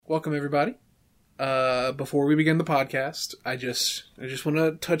welcome everybody. Before we begin the podcast, I just want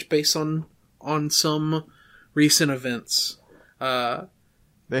to touch base on some recent events. They happened.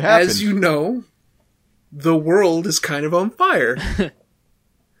 As you know, the world is kind of on fire.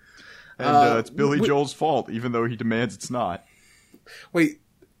 And it's Billy Joel's fault, even though he demands it's not. Wait,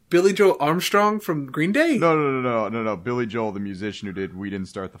 Billy Joel Armstrong from Green Day? No. Billy Joel, the musician who did We Didn't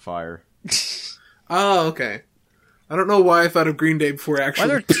Start the Fire. Oh, okay. I don't know why I thought of Green Day before actually.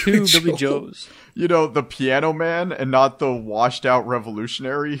 Why are there two Billy Joes? You know, the piano man and not the washed out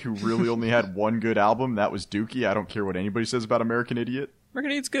revolutionary who really only had one good album. That was Dookie. I don't care what anybody says about American Idiot.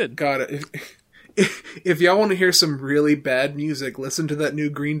 American Idiot's good. Got it. If y'all want to hear some really bad music, listen to that new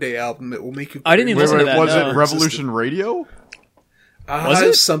Green Day album. It will make you... I didn't even listen to that. Was it Revolution Radio? Was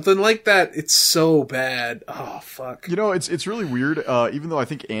it? Something like that. It's so bad. Oh, fuck. You know, it's really weird. Even though I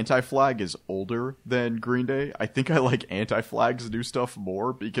think Anti-Flag is older than Green Day, I think I like Anti-Flag's new stuff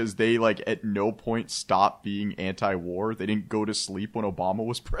more because they, like, at no point stopped being anti-war. They didn't go to sleep when Obama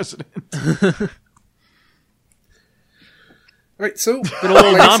was president. All right, so... Good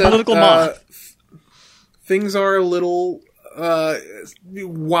old non-political moth. Things are a little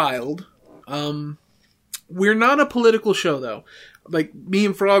wild. We're not a political show, though. Like, me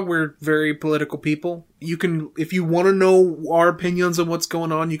and Frog, we're very political people. You can, if you want to know our opinions on what's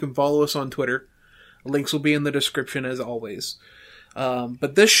going on, you can follow us on Twitter. Links will be in the description, as always.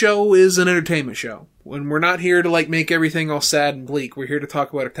 But this show is an entertainment show. When we're not here to, like, make everything all sad and bleak. We're here to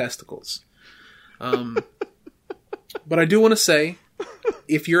talk about our testicles. But I do want to say,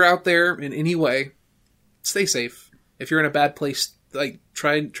 if you're out there in any way, stay safe. If you're in a bad place, like,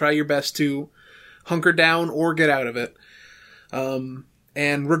 try your best to hunker down or get out of it.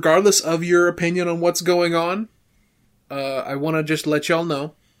 And regardless of your opinion on what's going on, I want to just let y'all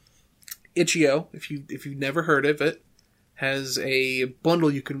know, Itch.io, if you've never heard of it, has a bundle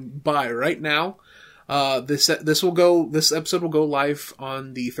you can buy right now. This episode will go live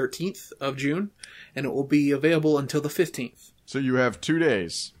on the 13th of June, and it will be available until the 15th. So you have 2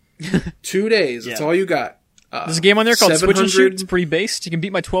 days. 2 days. That's all you got. There's a game on there called Switch and Shoot. It's pretty based. You can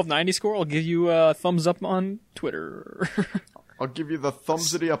beat my 1290 score. I'll give you a thumbs up on Twitter. I'll give you the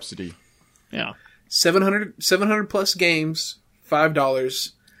thumbsity-upsity. Yeah. 700 plus games,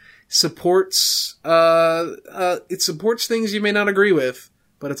 $5. Supports, it supports things you may not agree with,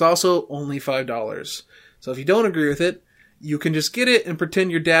 but it's also only $5. So if you don't agree with it, you can just get it and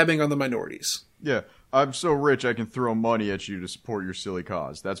pretend you're dabbing on the minorities. Yeah. I'm so rich I can throw money at you to support your silly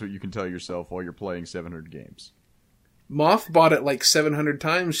cause. That's what you can tell yourself while you're playing 700 games. Moth bought it like 700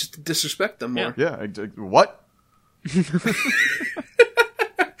 times just to disrespect them more. Yeah. What?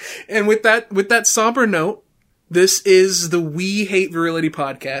 And with that somber note, this is the We Hate Virility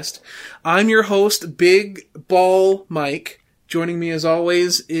podcast. I'm your host, Big Ball Mike. Joining me as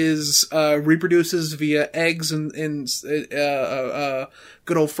always is reproduces via eggs and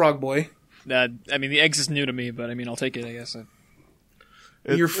good old Frog Boy. I mean, the eggs is new to me, but I mean, I'll take it, I guess.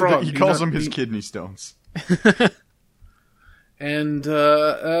 You're Frog. He calls them his kidney stones. And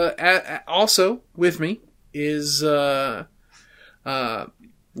also with me is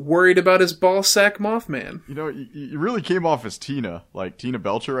worried about his ball sack Mothman. You know, you really came off as Tina, like Tina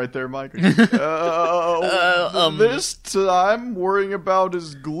Belcher right there, Mike. This time worrying about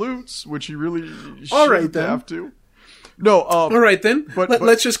his glutes, which he really shouldn't have to. No, all right then.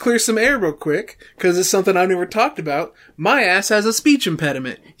 Let's just clear some air real quick, because it's something I've never talked about. My ass has a speech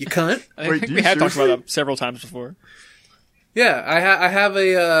impediment. You cunt. I think we had talked about that several times before. Yeah, I have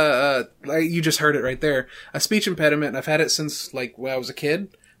you just heard it right there. A speech impediment, and I've had it since, like, when I was a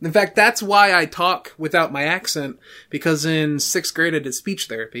kid. In fact, that's why I talk without my accent, because in 6th grade I did speech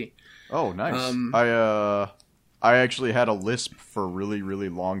therapy. Oh, nice. I actually had a lisp for a really, really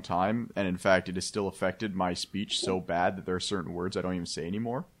long time, and in fact, it has still affected my speech so bad that there are certain words I don't even say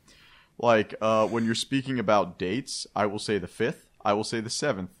anymore. Like, when you're speaking about dates, I will say the 5th, I will say the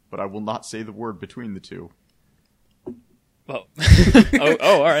 7th, but I will not say the word between the two. Well,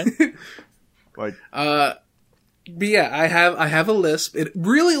 all right. Like, but yeah, I have a lisp. It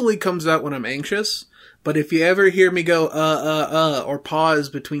really only comes out when I'm anxious. But if you ever hear me go or pause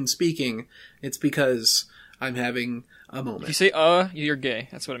between speaking, it's because I'm having a moment. If you say you're gay.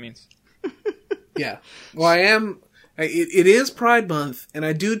 That's what it means. Yeah. Well, I am. It is Pride Month, and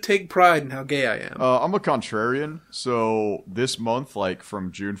I do take pride in how gay I am. I'm a contrarian, so this month, like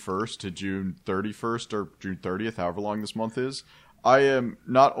from June 1st to June 31st or June 30th, however long this month is, I am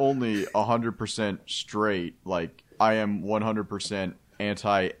not only 100% straight, like I am 100%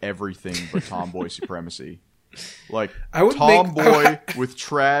 anti-everything but tomboy supremacy. Like, tomboy with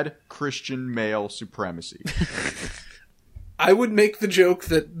trad Christian male supremacy. I would make the joke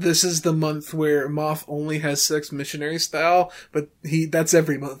that this is the month where Moth only has sex missionary style, but that's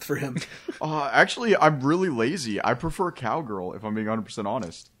every month for him. Actually, I'm really lazy. I prefer cowgirl, if I'm being 100%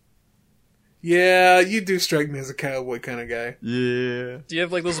 honest. Yeah, you do strike me as a cowboy kind of guy. Yeah. Do you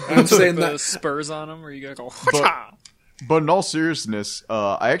have like those boots with the spurs on them, where you gotta go? But in all seriousness,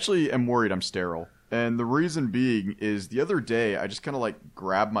 I actually am worried I'm sterile. And the reason being is the other day, I just kind of like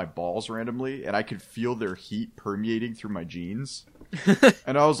grabbed my balls randomly and I could feel their heat permeating through my jeans.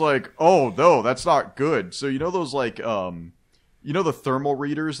 And I was like, oh, no, that's not good. So you know those like, the thermal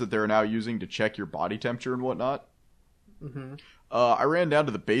readers that they're now using to check your body temperature and whatnot? Mm-hmm. I ran down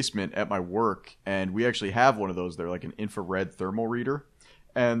to the basement at my work and we actually have one of those. They're like an infrared thermal reader.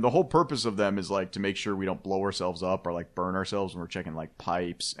 And the whole purpose of them is like to make sure we don't blow ourselves up or like burn ourselves when we're checking like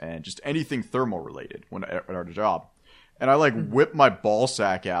pipes and just anything thermal related at our job. And I like whipped my ball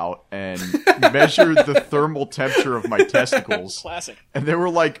sack out and measured the thermal temperature of my testicles. Classic. And they were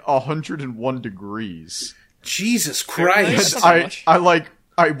like 101 degrees. Jesus Christ.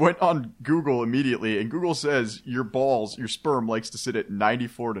 I went on Google immediately, and Google says your sperm likes to sit at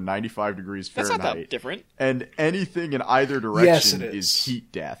 94 to 95 degrees Fahrenheit. That's not that different. And anything in either direction is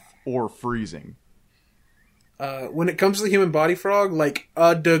heat death or freezing. When it comes to the human body, Frog, like,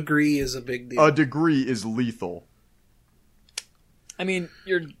 a degree is a big deal. A degree is lethal. I mean,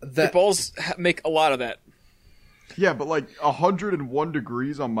 your balls make a lot of that. Yeah, but like 101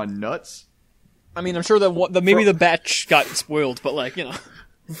 degrees on my nuts? I mean, I'm sure that maybe the batch got spoiled, but like,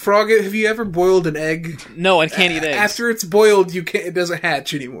 Frog, have you ever boiled an egg? No, I can't eat eggs. After it's boiled, it doesn't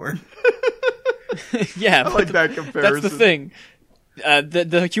hatch anymore. Yeah, I like that comparison. That's the thing.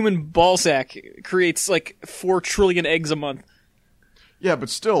 The human ball sack creates like 4 trillion eggs a month. Yeah, but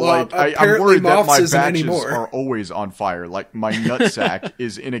still, I'm worried that my batches are always on fire. Like, my nutsack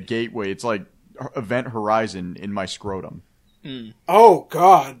is in a gateway. It's like Event Horizon in my scrotum. Mm. Oh,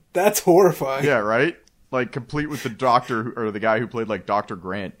 God. That's horrifying. Yeah, right? Like, complete with the doctor, or the guy who played, like, Dr.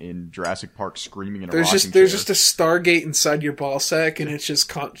 Grant in Jurassic Park screaming in a rocking chair. There's just a Stargate inside your ball sack, and it's just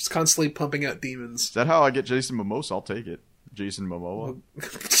constantly pumping out demons. Is that how I get Jason Momoa? I'll take it. Jason Momoa.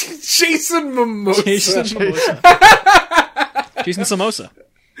 Jason Momoa. Jason Samosa.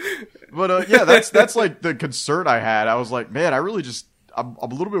 But, yeah, that's, like, the concern I had. I was like, man, I'm a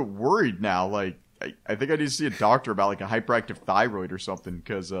little bit worried now, like, I think I need to see a doctor about like a hyperactive thyroid or something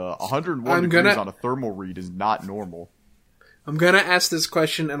because 101 degrees on a thermal read is not normal. I'm going to ask this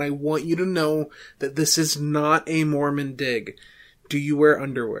question and I want you to know that this is not a Mormon dig. Do you wear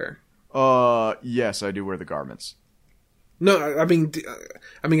underwear? Yes, I do wear the garments. No, I mean,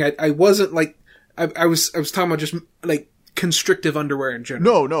 I wasn't like, I was talking about just like constrictive underwear in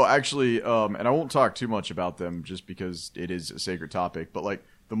general. No, actually, and I won't talk too much about them just because it is a sacred topic, but like,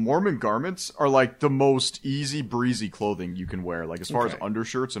 the Mormon garments are like the most easy breezy clothing you can wear. Like as far as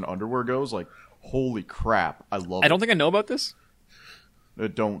undershirts and underwear goes, like holy crap, I love it. I don't think I know about this.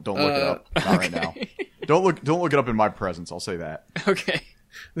 Don't look it up. Not right now. Don't look it up in my presence, I'll say that. Okay.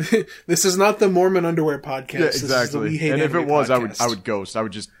 This is not the Mormon underwear podcast. Yeah, exactly. And if it was, podcast. I would ghost. I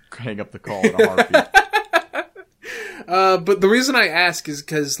would just hang up the call in a heartbeat. But the reason I ask is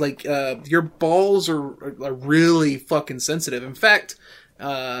because like your balls are really fucking sensitive. In fact,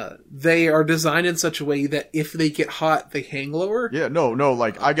 they are designed in such a way that if they get hot, they hang lower. Yeah, no,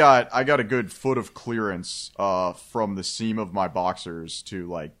 like I got a good foot of clearance from the seam of my boxers to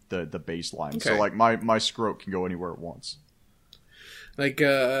like the baseline. Okay. So like my scrot can go anywhere it wants. Like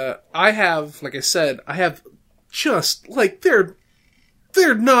I have, like I said, I have just like they're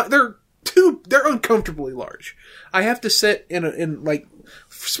uncomfortably large. I have to sit in like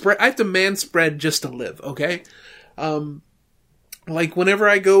spread. I have to man spread just to live. Okay. Like, whenever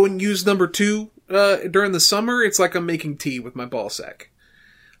I go and use number 2 during the summer, it's like I'm making tea with my ball sack.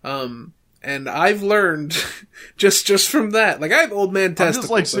 And I've learned just from that. Like, I have old man testicles. I'm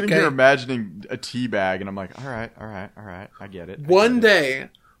just, like, sitting here imagining a tea bag, and I'm like, all right, I get it. One day,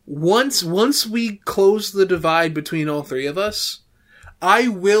 once we close the divide between all 3 of us, I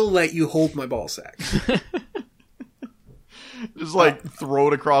will let you hold my ball sack. Just, like, throw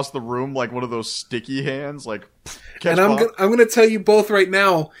it across the room like one of those sticky hands, like... And I'm gonna tell you both right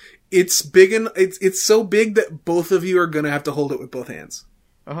now, it's big and it's so big that both of you are gonna have to hold it with both hands.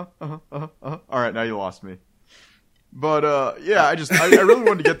 All right, now you lost me. But yeah, I really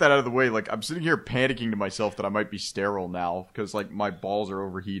wanted to get that out of the way. Like, I'm sitting here panicking to myself that I might be sterile now because like my balls are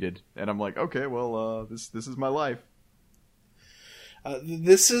overheated, and I'm like, okay, well, this is my life.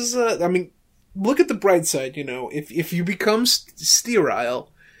 This is, I mean, look at the bright side. You know, if you become sterile.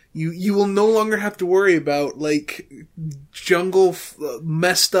 You will no longer have to worry about, like, jungle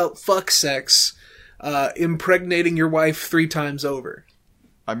messed up fuck sex impregnating your wife 3 times over.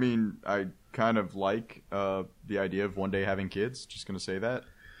 I mean, I kind of like the idea of one day having kids. Just gonna say that.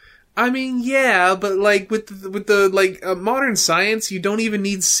 I mean, yeah, but like with the modern science, you don't even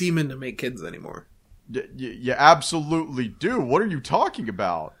need semen to make kids anymore. You absolutely do. What are you talking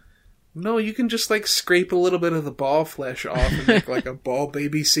about? No, you can just like scrape a little bit of the ball flesh off and make like a ball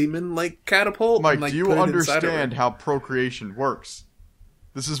baby semen like catapult. Mike, and, like, do you put it understand how procreation works?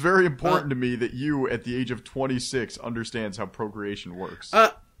 This is very important to me that you, at the age of 26, understands how procreation works.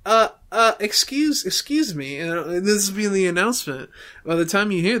 Excuse me. This has been the announcement. By the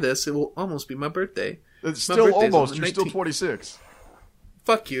time you hear this, it will almost be my birthday. It's still almost. You're still 26.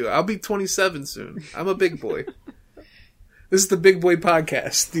 Fuck you. I'll be 27 soon. I'm a big boy. This is the Big Boy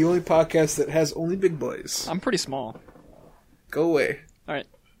Podcast, the only podcast that has only big boys. I'm pretty small. Go away.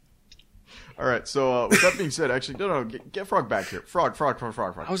 All right. So with that being said, actually, no, get Frog back here. Frog.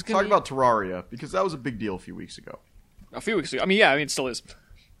 I was gonna talk about Terraria because that was a big deal a few weeks ago. It still is.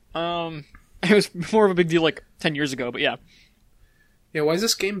 It was more of a big deal like 10 years ago, but yeah. Yeah, why is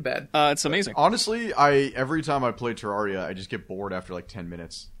this game bad? It's amazing. Honestly, every time I play Terraria, I just get bored after like 10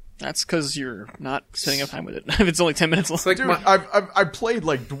 minutes. That's because you're not spending enough time with it. If it's only 10 minutes long. Like, dude, I've played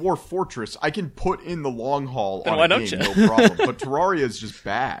like Dwarf Fortress. I can put in the long haul then on why a don't game, you? no problem. But Terraria is just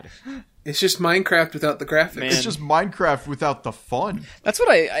bad. It's just Minecraft without the graphics. Man. It's just Minecraft without the fun. That's what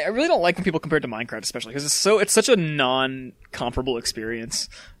I really don't like when people compare it to Minecraft, especially because it's such a non-comparable experience.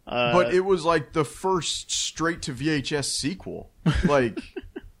 But it was like the first straight to VHS sequel. Like,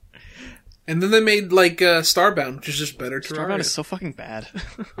 and then they made like Starbound, which is just better. Starbound is so fucking bad.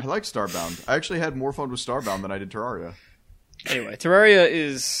 I like Starbound. I actually had more fun with Starbound than I did Terraria. Anyway, Terraria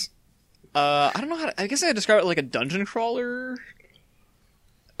is I don't know I guess I describe it like a dungeon crawler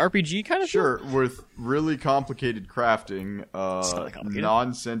RPG kind of Sure, thing? with really complicated crafting, It's not that complicated.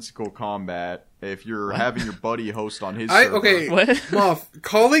 nonsensical combat. If you're having your buddy host on his server. Okay, What? Moth,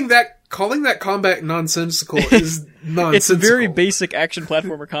 calling that combat nonsensical is nonsensical. It's very basic action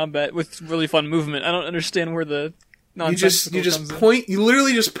platformer combat with really fun movement. I don't understand where the nonsensical you just comes in. point. You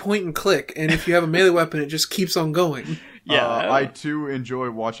literally just point and click, and if you have a melee weapon, it just keeps on going. Yeah, I too enjoy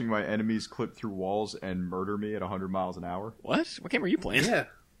watching my enemies clip through walls and murder me at 100 miles an hour. What game are you playing? Yeah.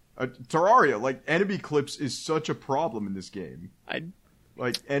 Terraria, like, enemy clips is such a problem in this game.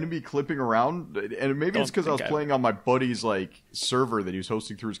 Like, enemy clipping around, and maybe it's because I was playing on my buddy's, like, server that he was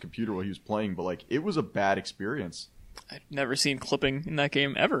hosting through his computer while he was playing, but, like, it was a bad experience. I've never seen clipping in that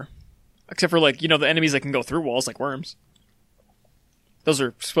game, ever. Except for, like, the enemies that can go through walls like worms. Those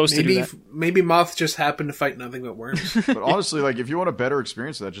are supposed to do that. Maybe Moth just happened to fight nothing but worms. But honestly, like, if you want a better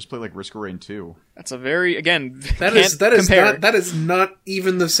experience of that, just play, like, Risk of Rain 2. That's a very, again, That is not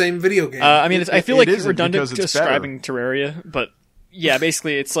even the same video game. I mean, I feel like it's isn't redundant because it's describing Terraria, but yeah,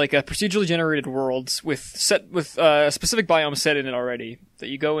 basically it's like a procedurally generated world with a specific biome set in it already that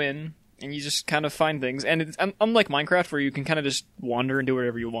you go in and you just kind of find things. And it's unlike Minecraft where you can kind of just wander and do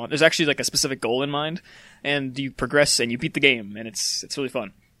whatever you want. There's actually like a specific goal in mind, and you progress and you beat the game, and it's really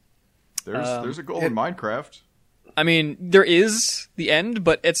fun. There's a goal in Minecraft. I mean, there is the end,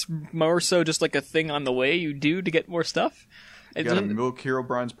 but it's more so just like a thing on the way you do to get more stuff. You gotta milk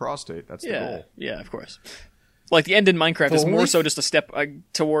Herobrine's prostate. That's the goal. Yeah, of course. Like the end in Minecraft is more so just a step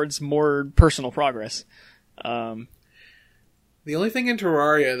towards more personal progress. The only thing in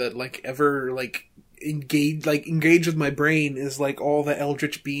Terraria that like ever like engage with my brain is like all the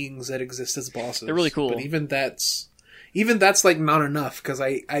eldritch beings that exist as bosses. They're really cool. But even that's like not enough because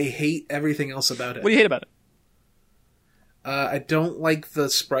I hate everything else about it. What do you hate about it? I don't like the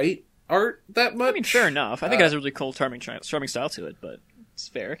sprite art that much. I mean, fair enough. I think it has a really cool, charming style to it, but it's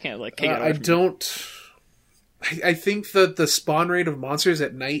fair. I can't like take it away from you. I think that the spawn rate of monsters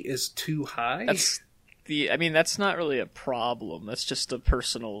at night is too high. That's not really a problem. That's just a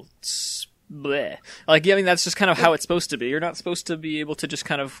personal bleh. Like, I mean, that's just kind of how it's supposed to be. You're not supposed to be able to just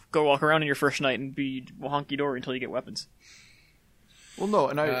kind of go walk around in your first night and be honky-dory until you get weapons. Well, no,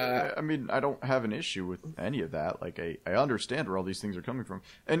 and I mean, I don't have an issue with any of that. Like, I understand where all these things are coming from.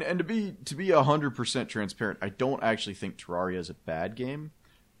 And to be 100% transparent, I don't actually think Terraria is a bad game.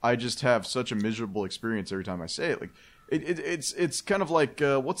 I just have such a miserable experience every time I say it. Like, it's kind of like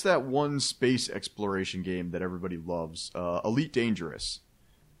what's that one space exploration game that everybody loves? Elite Dangerous.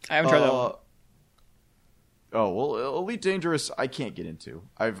 I haven't tried that one. Oh well, Elite Dangerous I can't get into.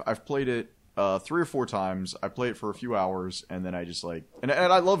 I've played it 3 or 4 times. I play it for a few hours and then I just like and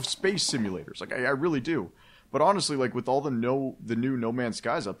I love space simulators. Like I really do. But honestly, like with all the new No Man's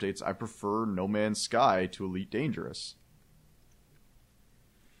Skies updates, I prefer No Man's Sky to Elite Dangerous.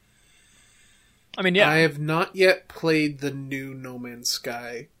 I mean, yeah. I have not yet played the new No Man's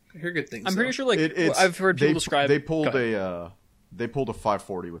Sky. I hear good things. I'm pretty though. sure, like, I've heard people describe... They pulled Go ahead. they pulled a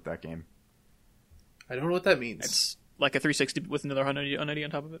 540 with that game. I don't know what that means. It's like a 360 with another 180 on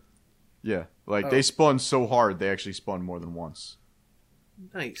top of it. Yeah, like they spun so hard they actually spun more than once.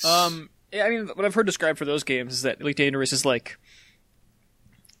 Nice. Yeah, I mean, what I've heard described for those games is that Elite Dangerous is like...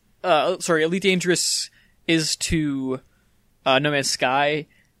 Elite Dangerous is to No Man's Sky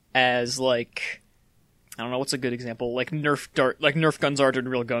as, like... I don't know, what's a good example? Like Nerf guns are to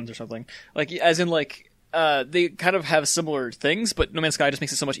real guns or something. Like, as in, like, they kind of have similar things, but No Man's Sky just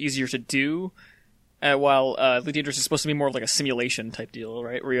makes it so much easier to do. While Elite Dangerous is supposed to be more of like a simulation type deal,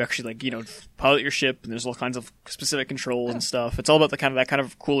 right? Where you actually, like, you know, pilot your ship and there's all kinds of specific controls and stuff. It's all about that kind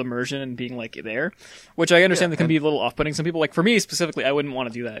of cool immersion and being like there, which I understand that can be a little off-putting. Some people, like for me specifically, I wouldn't want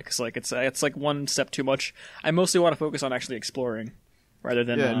to do that because like it's like one step too much. I mostly want to focus on actually exploring rather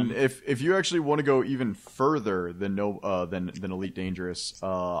than and if you actually want to go even further than than Elite Dangerous,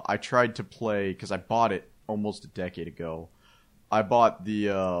 I tried to play because I bought it almost a decade ago. I bought the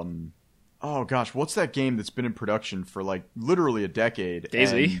oh gosh, what's that game that's been in production for like literally a decade?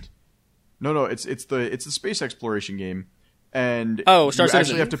 DayZ? No, it's the space exploration game, and Star you Citizen.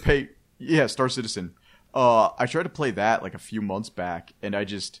 actually have to pay. Yeah, Star Citizen. I tried to play that like a few months back, and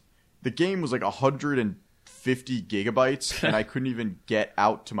the game was like 150 gigabytes, and I couldn't even get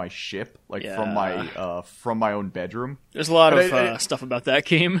out to my ship from my own bedroom. There's a lot of stuff about that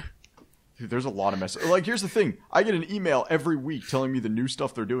game. Dude, there's a lot of mess. Like, here's the thing. I get an email every week telling me the new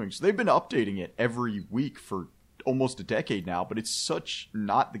stuff they're doing. So they've been updating it every week for almost a decade now, but it's such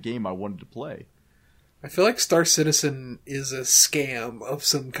not the game I wanted to play. I feel like Star Citizen is a scam of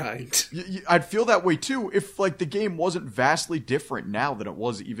some kind. I'd feel that way too if, like, the game wasn't vastly different now than it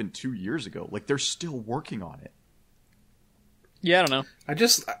was even 2 years ago. Like, they're still working on it. Yeah, I don't know.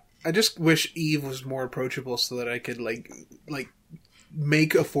 I just wish Eve was more approachable so that I could like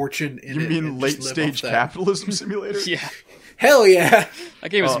make a fortune in it. You mean late stage capitalism simulator? Yeah. Hell yeah.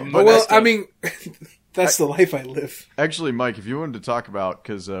 That game is Well, I mean, that's the life I live. Actually, Mike, if you wanted to talk about,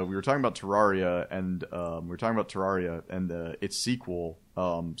 because we were talking about Terraria and its sequel,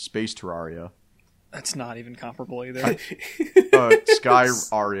 Space Terraria. That's not even comparable either. Sky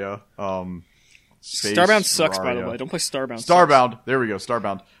Aria. Space Starbound sucks, Terraria. by the way. Don't play Starbound. Starbound. There we go.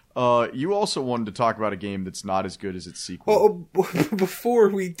 Starbound. You also wanted to talk about a game that's not as good as its sequel. Well, before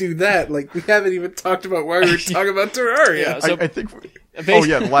we do that, like, we haven't even talked about why we were talking about Terraria. Yeah, so I think. Oh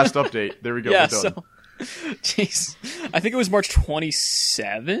yeah, the last update. There we go. Yeah, we're done. so. Jeez. I think it was March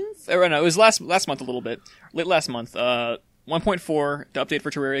 27th? Or no, it was last month a little bit. Late last month. 1.4, the update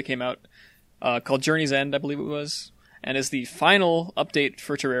for Terraria came out, called Journey's End, I believe it was. And is the final update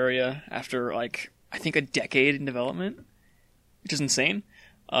for Terraria after, like, I think a decade in development. Which is insane.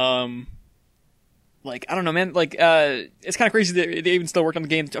 Like, I don't know, man. Like, it's kind of crazy that they even still work on the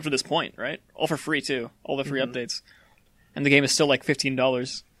game up to this point, right? All for free, too. All the free updates. And the game is still, like,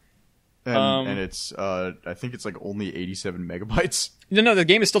 $15. And it's, I think it's, like, only 87 megabytes. No, the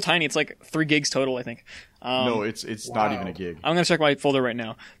game is still tiny. It's, like, 3 gigs total, I think. No, it's not even a gig. I'm gonna check my folder right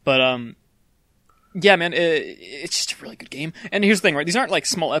now. But, yeah, man, it's just a really good game. And here's the thing, right? These aren't, like,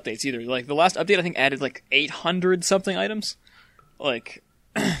 small updates, either. Like, the last update, I think, added, like, 800-something items. Like...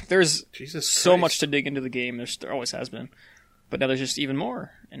 There's so much to dig into the game. There always has been. But now there's just even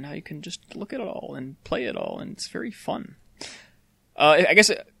more. And now you can just look at it all and play it all. And it's very fun. I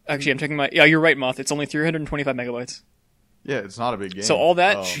guess, actually, I'm checking my... Yeah, you're right, Moth. It's only 325 megabytes. Yeah, it's not a big game. So all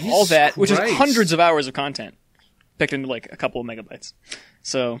that, which is hundreds of hours of content, picked into, like, a couple of megabytes.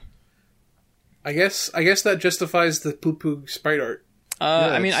 So... I guess that justifies the poo-poo sprite art.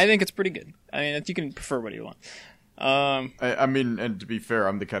 I mean, I think it's pretty good. I mean, you can prefer what you want. I mean, and to be fair,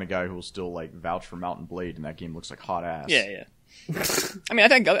 I'm the kind of guy who will still like vouch for Mountain Blade, and that game looks like hot ass. Yeah. I mean, I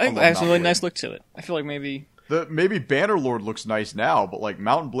think it has a really nice look to it. I feel like maybe Bannerlord looks nice now, but like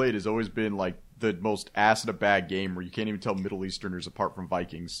Mountain Blade has always been like the most ass in a bag game where you can't even tell Middle Easterners apart from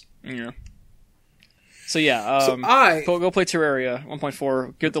Vikings. Yeah. So yeah, go play Terraria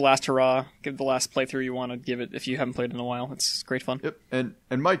 1.4. Give it the last hurrah. Give it the last playthrough you want to give it if you haven't played in a while. It's great fun. Yep. And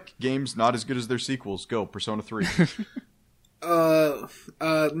Mike, games not as good as their sequels. Go Persona 3. I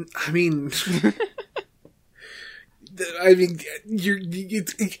mean,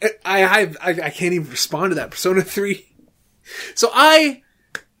 I can't even respond to that. Persona 3. So I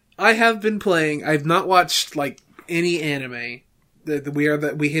have been playing. I've not watched like any anime. We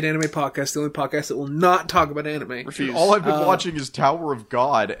Hate Anime podcast, the only podcast that will not talk about anime. Refuse. All I've been watching is Tower of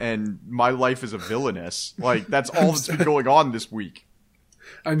God and My Life is a Villainess. Like, that's all that's been going on this week.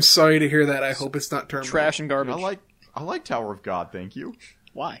 I'm sorry to hear that. I hope it's not terminal. Trash and garbage. I like Tower of God, thank you.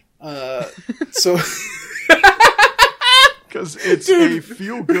 Why? So Because it's a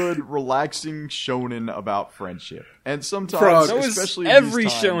feel-good, relaxing shonen about friendship. And sometimes, Frog. So is especially in every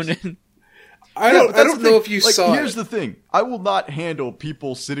these times, shonen. I Yeah, but that's don't the know thing. if you Like, saw here's it. the thing. I will not handle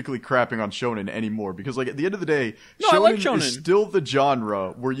people cynically crapping on shonen anymore because, like, at the end of the day, No, I like is shonen. still the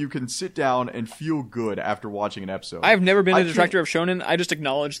genre where you can sit down and feel good after watching an episode. I've never been I a detractor of shonen. I just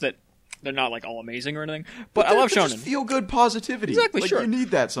acknowledge that they're not like all amazing or anything. But I love shonen. Feel good positivity. Exactly, like, sure. You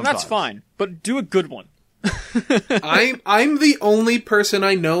need that sometimes. That's fine, but do a good one. I'm the only person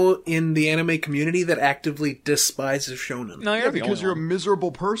I know in the anime community that actively despises shonen. No, you're Yeah, the because only you're a one.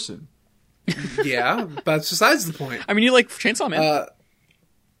 miserable person. Yeah, that's besides the point. I mean, you like Chainsaw Man.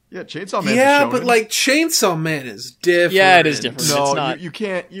 Yeah, Chainsaw Man's Yeah, a shonen. but like Chainsaw Man is different. Yeah, it is different. No, It's not. you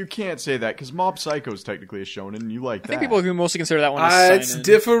can't say that because Mob Psycho is technically a shonen. And you like I that? think people who mostly consider that one as It's seinen.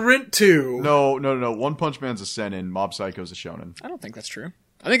 different too. No. One Punch Man's a seinen. Mob Psycho's a shonen. I don't think that's true.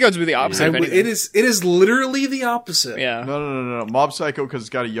 I think it would be the opposite. If anything. It is literally the opposite. Yeah. No. Mob Psycho because it's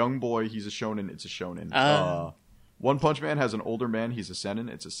got a young boy. He's a shonen. It's a shonen. One Punch Man has an older man. He's a seinen.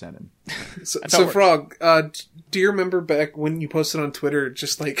 It's a seinen. So, That's how it works. Frog, do you remember back when you posted on Twitter,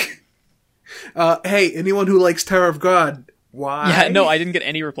 just like, hey, anyone who likes Tower of God, why? Yeah, no, I didn't get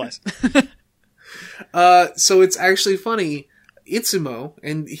any replies. So it's actually funny. Itsumo,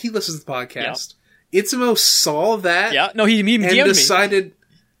 and he listens to the podcast. Itsumo saw that. Yeah, no, he DM'd and me. decided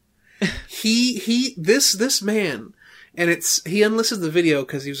this man, and he unlisted the video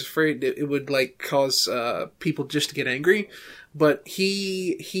because he was afraid it would like cause people just to get angry. But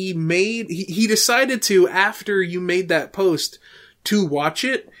he decided to, after you made that post, to watch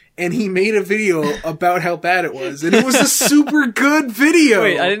it, and he made a video about how bad it was, and it was a super good video.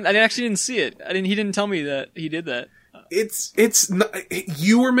 Wait, I actually didn't see it. He didn't tell me that he did that. It's not,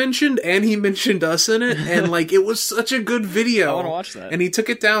 you were mentioned, and he mentioned us in it, and like it was such a good video. I wanna watch that. And he took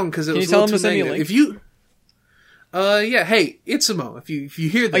it down because it Can was you tell a little him to too send me a negative. link? If you, yeah, hey, Itsumo, if you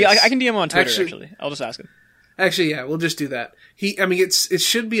hear this, I can DM him on Twitter. Actually, I'll just ask him. Actually, yeah, we'll just do that. It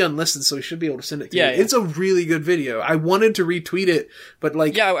should be unlisted, so he should be able to send it to you. Yeah. It's a really good video. I wanted to retweet it, but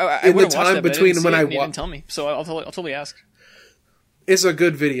like, Yeah, I in the would've watched time that, but between didn't when see it, I and he watched, didn't tell me, so I'll totally ask. it's a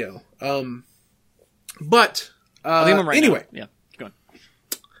good video. But I'll DM him right anyway, now. Yeah, go on.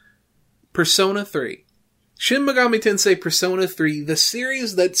 Persona 3. Shin Megami Tensei Persona 3, the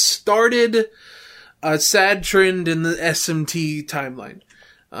series that started a sad trend in the SMT timeline.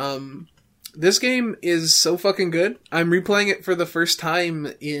 This game is so fucking good. I'm replaying it for the first time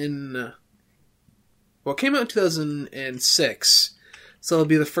it came out in 2006, so it'll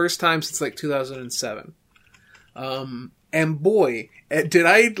be the first time since like 2007. And boy, did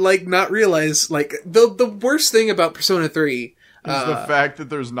I like not realize, like, the worst thing about Persona 3 Is the fact that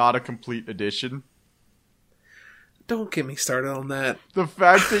there's not a complete edition. don't get me started on that. The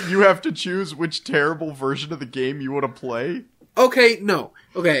fact that you have to choose which terrible version of the game you want to play. Okay, no.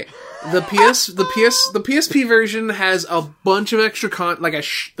 Okay. The PSP version has a bunch of extra like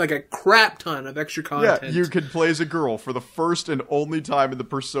a crap ton of extra content. Yeah, you can play as a girl for the first and only time in the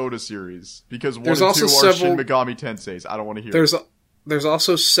Persona series. Because 1 There's and also 2 are several- Shin Megami Tenseis. I don't want to hear it. There's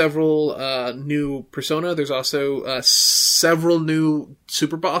also several new Persona. There's also several new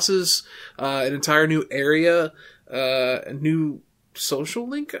super bosses, an entire new area, a new social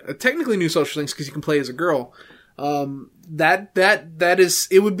link. Technically new social links because you can play as a girl. And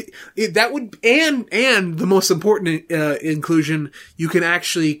the most important inclusion, you can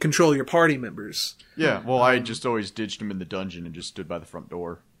actually control your party members. Yeah, well, I just always ditched him in the dungeon and just stood by the front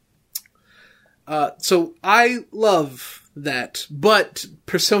door. So I love that, but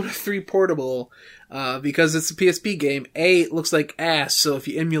Persona 3 Portable, because it's a PSP game, A, it looks like ass, so if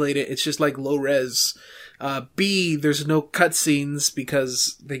you emulate it, it's just like low res. B, there's no cutscenes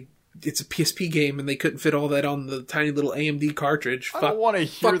because it's a PSP game and they couldn't fit all that on the tiny little AMD cartridge. I don't want to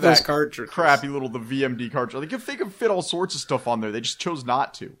hear fuck those that cartridges. crappy little the VMD cartridge. Like, if they could fit all sorts of stuff on there, they just chose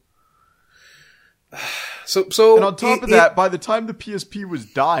not to. So And on top of that, by the time the PSP was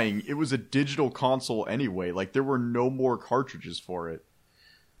dying, it was a digital console anyway. Like, there were no more cartridges for it.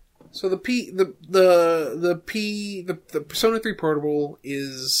 So the Persona 3 Portable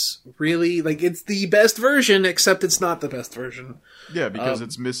is really, like, it's the best version, except it's not the best version. Yeah, because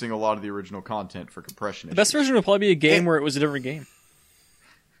it's missing a lot of the original content for compression The best issues. version would probably be a game where it was a different game.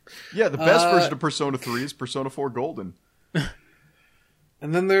 Yeah, the best version of Persona 3 is Persona 4 Golden.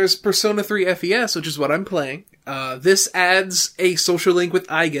 And then there's Persona 3 FES, which is what I'm playing. This adds a social link with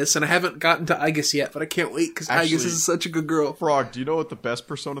Aegis, and I haven't gotten to Aegis yet, but I can't wait because Aegis Actually- is such a good girl. Frog, do you know what the best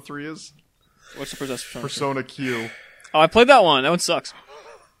Persona 3 is? What's the Persona? Persona Q. Oh, I played that one. That one sucks.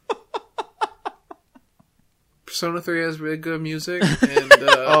 Persona 3 has really good music, and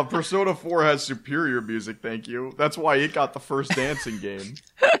Persona 4 has superior music, thank you. That's why it got the first dancing game.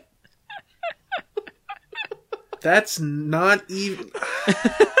 that's not even...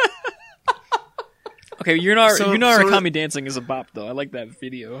 Okay, Yuna Arakami dancing is a bop, though. I like that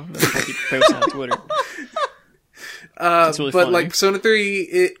video. That's what people post on Twitter. Really but funny. like Persona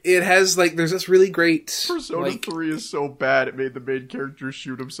 3, it has like there's this really great Persona like, 3 is so bad it made the main character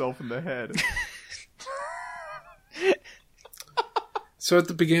shoot himself in the head. So at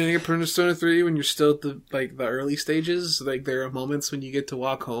the beginning of Persona 3, when you're still at the early stages, like there are moments when you get to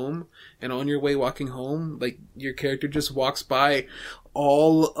walk home, and on your way walking home, like your character just walks by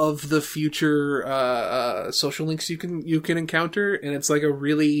all of the future social links you can encounter, and it's a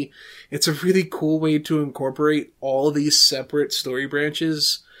really cool way to incorporate all these separate story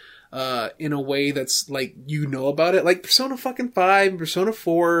branches in a way that's like about it. Like Persona fucking 5, Persona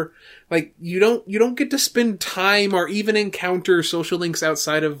 4, like you don't get to spend time or even encounter social links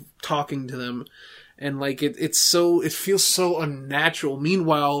outside of talking to them. And like it feels so unnatural.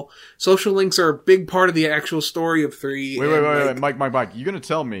 Meanwhile, social links are a big part of the actual story of 3. Wait, Mike, you gonna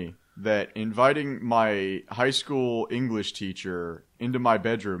tell me that inviting my high school English teacher into my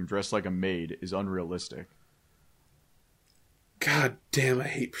bedroom dressed like a maid is unrealistic? God damn, I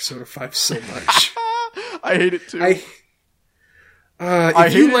hate Persona 5 so much. I hate it too. I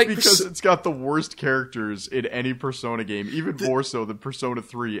hate it because it's got the worst characters in any Persona game, even more so than Persona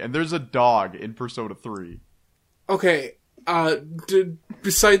 3. And there's a dog in Persona 3. Okay,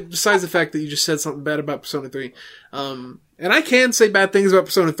 besides the fact that you just said something bad about Persona 3, and I can say bad things about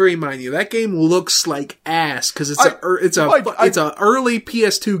Persona 3, mind you. That game looks like ass because it's a early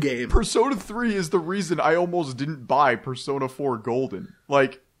PS2 game. Persona 3 is the reason I almost didn't buy Persona 4 Golden.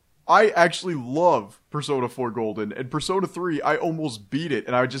 Like, I actually love Persona 4 Golden, and Persona 3, I almost beat it,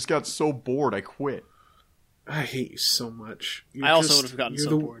 and I just got so bored I quit. I hate you so much. I also would have gotten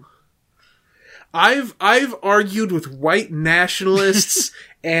so bored. I've argued with white nationalists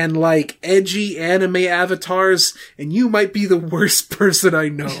and like edgy anime avatars, and you might be the worst person I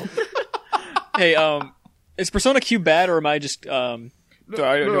know. Hey, is Persona Q bad, or am I just do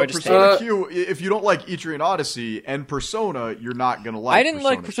I just Persona Q, if you don't like Etrian Odyssey and Persona, you're not gonna like. I didn't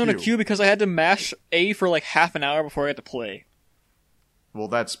like Persona Q because I had to mash A for like half an hour before I had to play. Well,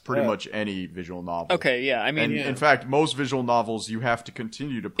 that's pretty much any visual novel. Okay, yeah, I mean... In fact, most visual novels, you have to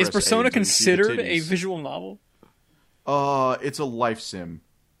continue to press Is Persona A considered a visual novel? It's a life sim.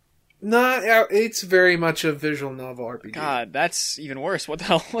 No, it's very much a visual novel RPG. God, that's even worse. What the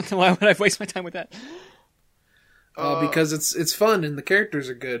hell? Why would I waste my time with that? Because it's fun and the characters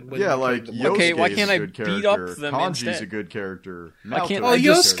are good. Yeah, like Yosuke okay, why can't I beat up them Kanji's instead? a good character. Why can't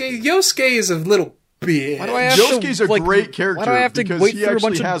Yosuke is a little bitch. Why do I have Yosuke's a great character. Why do I have to wait through a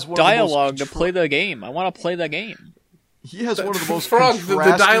bunch of dialogue to play the game? I want to play the game. He has one of the most Frog, the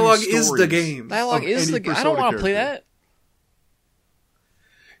dialogue is the game. Dialogue is the game. I don't want to play that.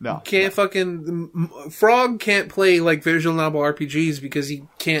 No. Can't fucking... Frog can't play like visual novel RPGs because he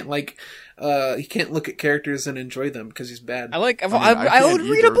can't like... he can't look at characters and enjoy them because he's bad. I would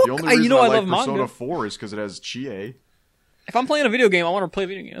read a book. The only reason I like love Persona manga. 4 is because it has Chie. If I'm playing a video game, I want to play a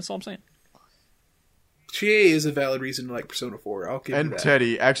video game. That's all I'm saying. Chie is a valid reason to like Persona 4. I'll give you that. And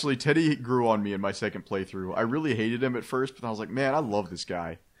Teddy. Actually, Teddy grew on me in my second playthrough. I really hated him at first, but I was like, man, I love this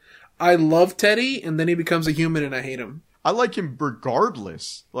guy. I love Teddy, and then he becomes a human, and I hate him. I like him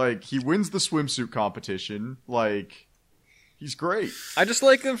regardless. Like, he wins the swimsuit competition. Like, he's great. I just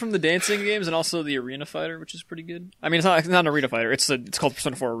like him from the dancing games and also the Arena Fighter, which is pretty good. I mean, it's not an Arena Fighter. It's called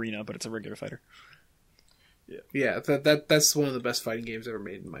Persona 4 Arena, but it's a regular fighter. Yeah, that's one of the best fighting games ever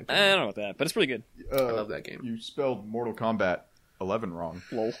made in my opinion. I don't know about that, but it's pretty good. I love that game. You spelled Mortal Kombat 11 wrong.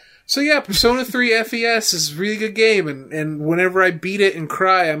 Lol. So yeah, Persona 3 FES is a really good game, and whenever I beat it and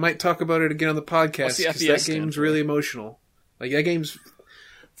cry, I might talk about it again on the podcast because that game's really emotional. Like that game's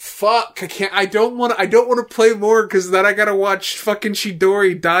fuck. I don't want to play more because then I gotta watch fucking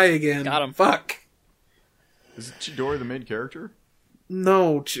Chidori die again. Got him. Fuck. Is Chidori the main character?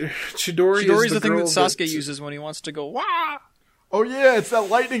 No, Chidori is the thing that Sasuke uses when he wants to go wah. Oh yeah, it's that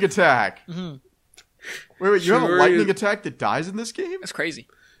lightning attack. Mm-hmm. Wait, you have a lightning attack that dies in this game? That's crazy.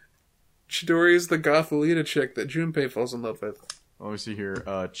 Chidori is the goth Alita chick that Junpei falls in love with. Let me see here.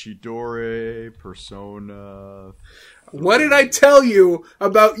 Chidori, Persona... What did I tell you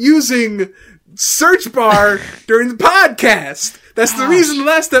about using search bar during the podcast? That's the reason the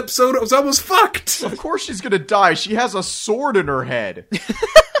last episode was almost fucked. Of course she's gonna die. She has a sword in her head.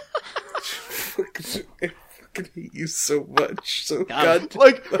 fucking hate you so much. So God.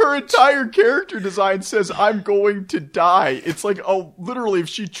 Like, her entire character design says, I'm going to die. It's like, oh, literally, if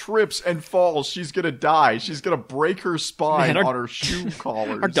she trips and falls, she's gonna die. She's gonna break her spine Man, on her shoe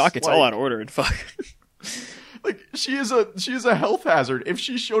collars. Our docket's all out of order, and fuck. Like, she is a health hazard. If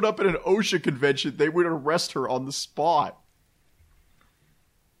she showed up at an OSHA convention, they would arrest her on the spot.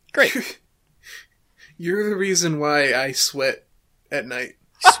 Great. You're the reason why I sweat at night.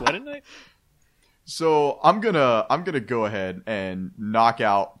 Sweat at night? So I'm gonna go ahead and knock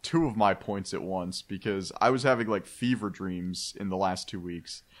out 2 of my points at once because I was having like fever dreams in the last 2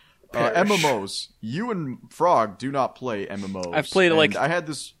 weeks. MMOs. You and Frog do not play MMOs. I've played like I had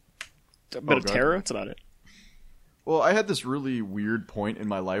this a bit of Terra. That's about it. Well, I had this really weird point in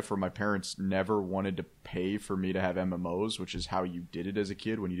my life where my parents never wanted to pay for me to have MMOs, which is how you did it as a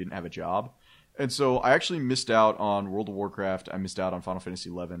kid when you didn't have a job. And so I actually missed out on World of Warcraft. I missed out on Final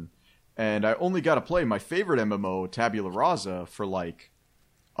Fantasy XI. And I only got to play my favorite MMO, Tabula Rasa, for like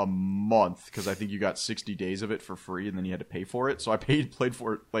a month because I think you got 60 days of it for free and then you had to pay for it. So I played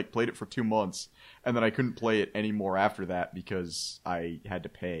it for 2 months, and then I couldn't play it anymore after that because I had to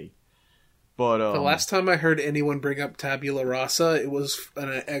pay. But the last time I heard anyone bring up Tabula Rasa, it was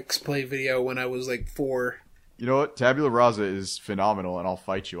an X-Play video when I was like 4. You know what? Tabula Rasa is phenomenal, and I'll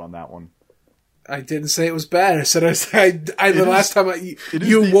fight you on that one. I didn't say it was bad. I said the last time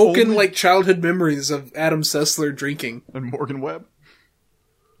you awoke in like childhood memories of Adam Sessler drinking and Morgan Webb.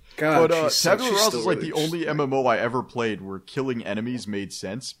 God, but Tabula Rasa is like the only MMO I ever played where killing enemies made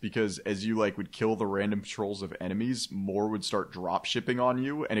sense because as you like would kill the random patrols of enemies, more would start drop shipping on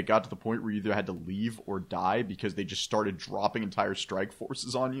you, and it got to the point where you either had to leave or die because they just started dropping entire strike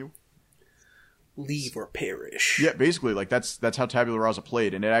forces on you. Leave or perish. Yeah, basically, like that's how Tabula Rasa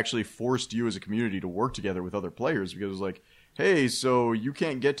played, and it actually forced you as a community to work together with other players because it was like, hey, so you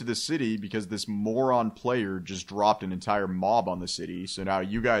can't get to this city because this moron player just dropped an entire mob on the city, so now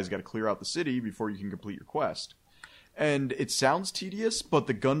you guys got to clear out the city before you can complete your quest. And it sounds tedious, but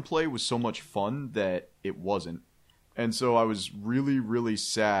the gunplay was so much fun that it wasn't. And so I was really, really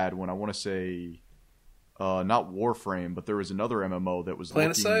sad when I want to say, not Warframe, but there was another MMO that was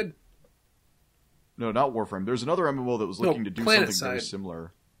Planetside? No, not Warframe. There's another MMO that was looking to do something very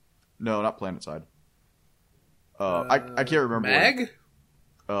similar. No, not Planetside. I can't remember. Mag?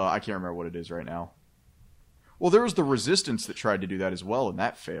 I can't remember what it is right now. Well, there was the Resistance that tried to do that as well, and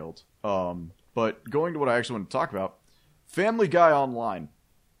that failed. But going to what I actually want to talk about, Family Guy Online.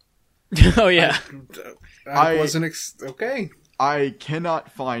 Oh yeah. I wasn't okay. I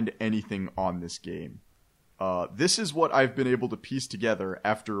cannot find anything on this game. This is what I've been able to piece together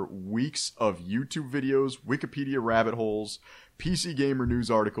after weeks of YouTube videos, Wikipedia rabbit holes, PC Gamer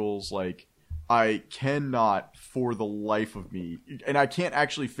news articles. Like, I cannot for the life of me, and I can't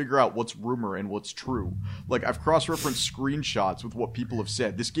actually figure out what's rumor and what's true. Like, I've cross-referenced screenshots with what people have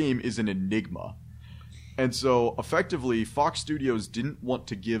said. This game is an enigma. And so, effectively, Fox Studios didn't want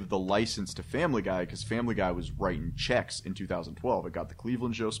to give the license to Family Guy because Family Guy was writing checks in 2012. It got the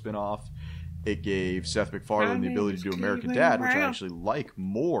Cleveland Show spinoff. It gave Seth MacFarlane the ability to do American Dad, which I actually like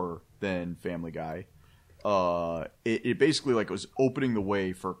more than Family Guy. It basically like was opening the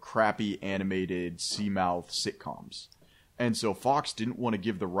way for crappy animated Seamouth sitcoms. And so Fox didn't want to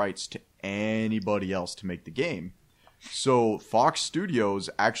give the rights to anybody else to make the game. So Fox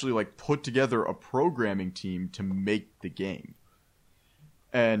Studios actually like put together a programming team to make the game.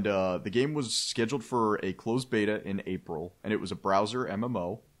 And the game was scheduled for a closed beta in April, and it was a browser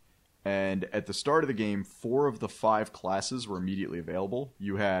MMO. And at the start of the game, 4 of the 5 classes were immediately available.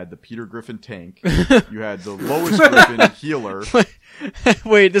 You had the Peter Griffin tank. You had the Lois Griffin healer.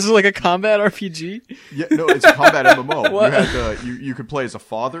 Wait, this is like a combat RPG? Yeah, no, it's a combat MMO. What? You had you could play as a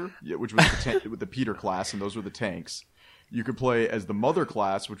father, which was with the Peter class, and those were the tanks. You could play as the mother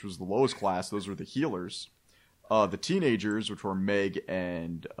class, which was the Lois class. Those were the healers. The teenagers, which were Meg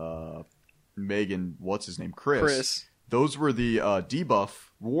and what's his name, Chris. Those were the debuff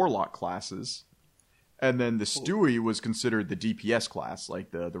Warlock classes. And then the Stewie was considered the DPS class,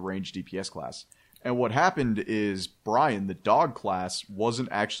 like the ranged DPS class. And what happened is Brian, the dog class, wasn't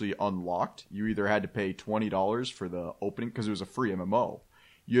actually unlocked. You either had to pay $20 for the opening, because it was a free MMO.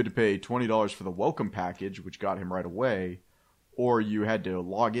 You had to pay $20 for the welcome package, which got him right away. Or you had to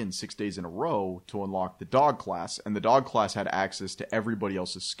log in 6 days in a row to unlock the dog class, and the dog class had access to everybody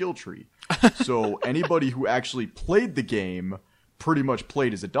else's skill tree. So anybody who actually played the game pretty much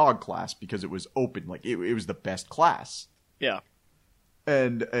played as a dog class because it was open. Like, it was the best class. Yeah.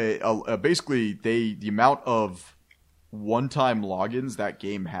 And basically, the amount of one-time logins that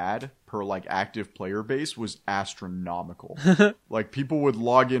game had per like active player base was astronomical. Like people would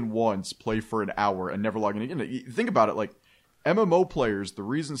log in once, play for an hour, and never log in again. Think about it, like MMO players, the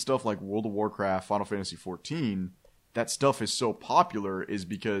reason stuff like World of Warcraft, Final Fantasy XIV, that stuff is so popular is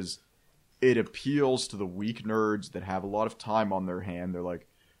because it appeals to the weak nerds that have a lot of time on their hand. They're like,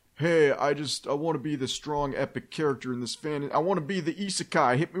 hey, I want to be the strong epic character in this fan. I want to be the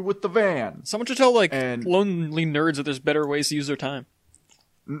isekai. Hit me with the van. Someone should tell lonely nerds that there's better ways to use their time.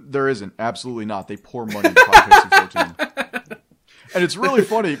 There isn't. Absolutely not. They pour money into Final Fantasy XIV. And it's really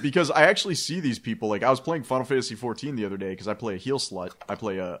funny because I actually see these people. Like, I was playing Final Fantasy XIV the other day because I play a heel slut. I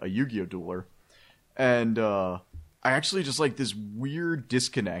play a Yu-Gi-Oh! Dueler. And I actually just like this weird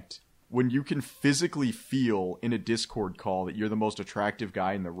disconnect when you can physically feel in a Discord call that you're the most attractive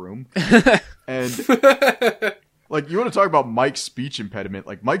guy in the room. And, like, you want to talk about Mike's speech impediment.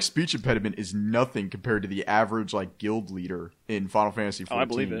 Like, Mike's speech impediment is nothing compared to the average, like, guild leader in Final Fantasy XIV. Oh, I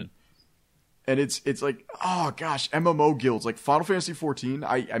believe it. And it's like, oh gosh, MMO guilds. Like, Final Fantasy XIV,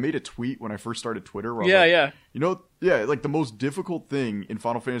 I made a tweet when I first started Twitter. Where like the most difficult thing in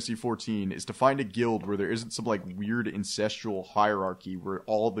Final Fantasy XIV is to find a guild where there isn't some, like, weird incestual hierarchy where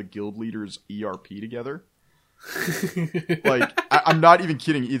all the guild leaders ERP together. Like, I'm not even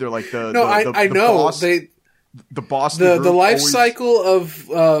kidding either. Like, I know. Boss, the boss, the life cycle of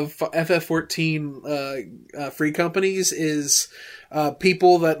FF14 free companies is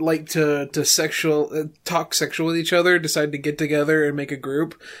people that like to talk sexual with each other decide to get together and make a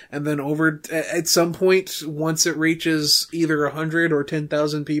group, and then at some point, once it reaches either 100 or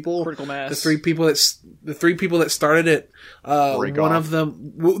 10,000 people, critical mass, the three people that started it, one of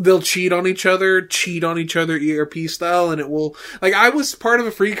them they'll cheat on each other ERP style, and it will, like, I was part of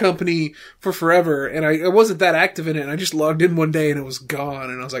a free company for forever, and I wasn't that active in it, and I just logged in one day and it was gone,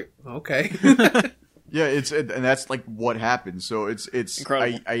 and I was like, okay. Yeah, and that's like what happened. So it's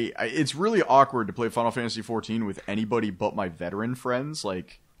incredible. It's really awkward to play Final Fantasy XIV with anybody but my veteran friends,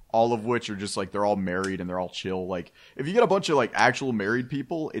 like, all of which are just like, they're all married and they're all chill. Like, if you get a bunch of like actual married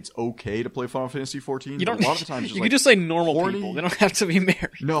people, it's okay to play Final Fantasy XIV. You don't. A lot of the times, you can just say normal people. They don't have to be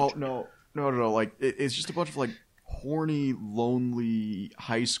married. No. Like, it's just a bunch of like horny, lonely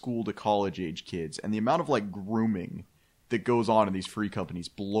high school to college age kids, and the amount of like grooming that goes on in these free companies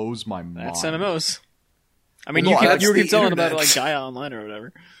blows my mind. That's MMOs. I mean, Well, you were telling internet. about it, like Gaia Online or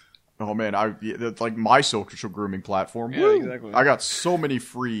whatever. Oh man, that's like my social grooming platform. Yeah, Woo! exactly. I got so many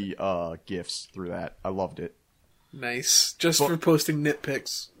free gifts through that. I loved it. Nice. Just for posting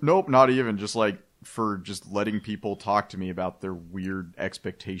nitpicks. Nope, not even. Just like for just letting people talk to me about their weird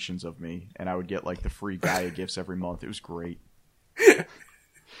expectations of me, and I would get like the free Gaia gifts every month. It was great.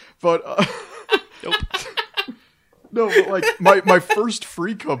 But Nope. no, but like my first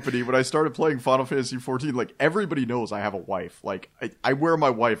free company when I started playing Final Fantasy XIV, like, everybody knows I have a wife. Like, I wear my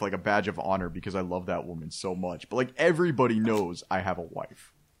wife like a badge of honor because I love that woman so much. But like, everybody knows I have a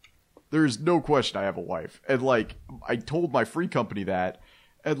wife. There's no question I have a wife. And like, I told my free company that,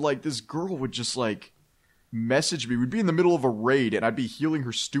 and like, this girl would just like message me. We'd be in the middle of a raid and I'd be healing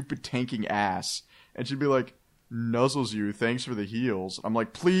her stupid tanking ass, and she'd be like, nuzzles you, thanks for the heals. I'm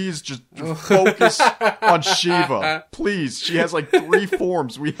like, please just focus on Shiva. Please. She has like 3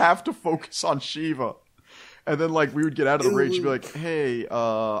 forms. We have to focus on Shiva. And then like, we would get out of the raid. She'd be like, hey,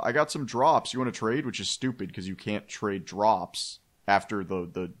 I got some drops. You want to trade? Which is stupid because you can't trade drops after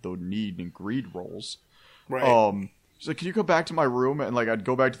the need and greed rolls. Right. She's like, can you come back to my room? And like, I'd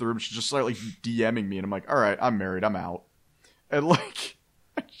go back to the room. She's just like DMing me. And I'm like, all right, I'm married. I'm out. And like,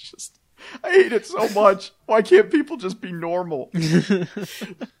 I hate it so much. Why can't people just be normal?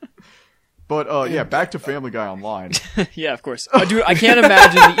 But yeah, back to Family Guy Online. Yeah, of course. Dude, I can't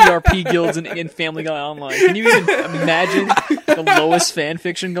imagine the ERP guilds in Family Guy Online. Can you even imagine the lowest fan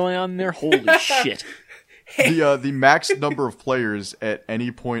fiction going on there? Holy shit. The max number of players at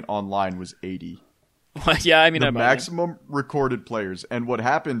any point online was 80. Yeah, I mean, the maximum recorded players. And what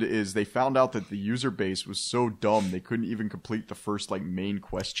happened is they found out that the user base was so dumb they couldn't even complete the first like main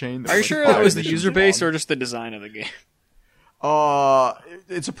quest chain. Are you sure that was the user base or just the design of the game?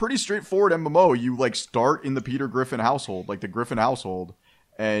 It's a pretty straightforward MMO. You like start in the Peter Griffin household, like the Griffin household,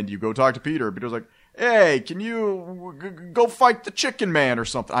 and you go talk to Peter. Peter's like, hey, can you go fight the Chicken Man or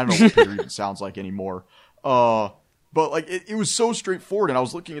something? I don't know what Peter even sounds like anymore. But like, it was so straightforward, and I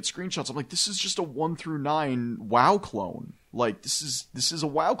was looking at screenshots. I'm like, this is just a 1 through 9 WoW clone. Like, this is a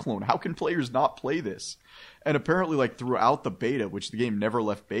WoW clone. How can players not play this? And apparently, like, throughout the beta, which the game never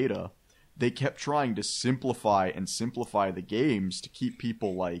left beta, they kept trying to simplify the games to keep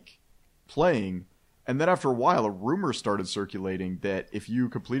people, like, playing. And then after a while, a rumor started circulating that if you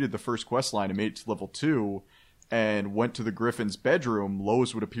completed the first quest line and made it to level 2, and went to the Griffin's bedroom,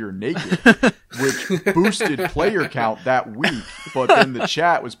 Lois would appear naked, which boosted player count that week. But then the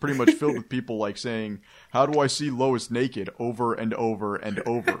chat was pretty much filled with people like saying, "How do I see Lois naked?" over and over and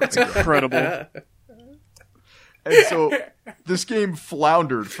over. That's incredible. And so this game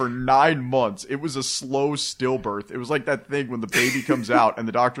floundered for 9 months. It was a slow stillbirth. It was like that thing when the baby comes out and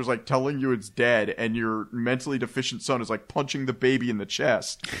the doctor's like telling you it's dead and your mentally deficient son is like punching the baby in the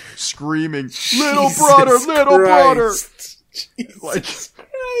chest, screaming, "Little brother, little brother." Like,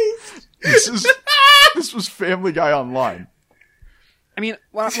 this was Family Guy Online. I mean,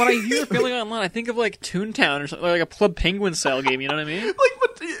 when I hear Family Guy Online, I think of like Toontown or something, like a Club Penguin style game. You know what I mean?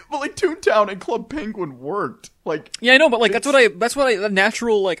 But Toontown and Club Penguin worked. Like, yeah, I know, but like that's what I the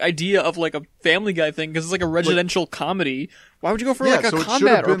natural like idea of like a Family Guy thing, because it's like a residential comedy. Why would you go for like a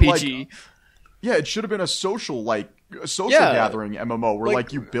combat RPG? It should have been a social gathering MMO where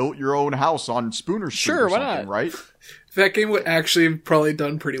like you built your own house on Spooner Street or something, why not? Right? That game would actually have probably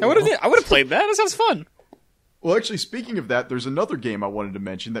done pretty well. I would have played that. That sounds fun. Well, actually, speaking of that, there's another game I wanted to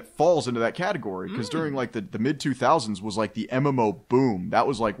mention that falls into that category, because during like the mid-2000s was like the MMO boom. That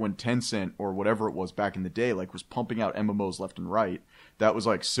was like when Tencent or whatever it was back in the day like was pumping out MMOs left and right. That was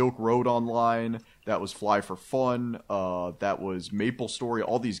like Silk Road Online, that was Fly for Fun, that was MapleStory.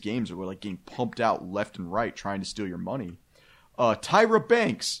 All these games were like getting pumped out left and right trying to steal your money. Tyra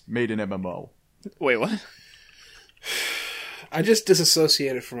Banks made an MMO. Wait, what? I just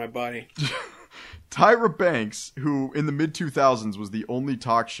disassociated from my body. Tyra Banks, who in the mid-2000s was the only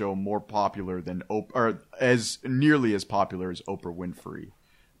talk show more popular than or as nearly as popular as Oprah Winfrey.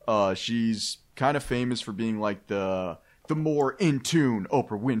 She's kind of famous for being like the more in tune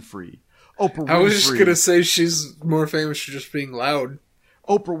Oprah Winfrey. I was just gonna say she's more famous for just being loud.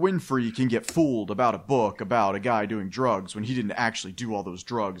 Oprah Winfrey can get fooled about a book about a guy doing drugs when he didn't actually do all those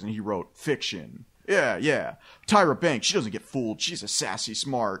drugs and he wrote fiction. Yeah. Tyra Banks, she doesn't get fooled. She's a sassy,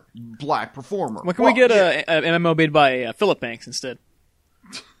 smart, black performer. Why can we get an MMO made by Philip Banks instead?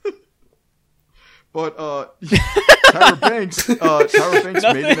 But Tyra Banks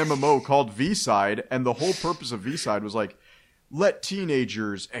made an MMO called V-Side, and the whole purpose of V-Side was like, let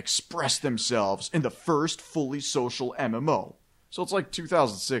teenagers express themselves in the first fully social MMO. So it's like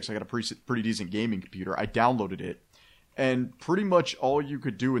 2006. I got a pretty decent gaming computer. I downloaded it, and pretty much all you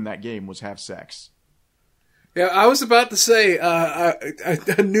could do in that game was have sex. Yeah, I was about to say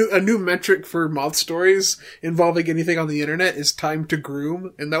a new metric for moth stories involving anything on the internet is time to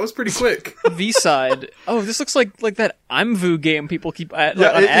groom, and that was pretty quick. V-Side. Oh, this looks like that IMVU game people keep on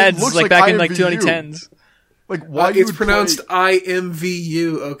ads like back in like 2010s. Like why it's pronounced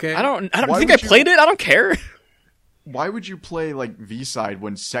IMVU? Okay, I don't think I played it. I don't care. Why would you play like V-Side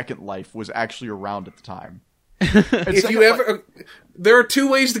when Second Life was actually around at the time? If you ever, there are two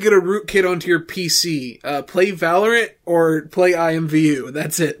ways to get a rootkit onto your PC: play Valorant or play IMVU.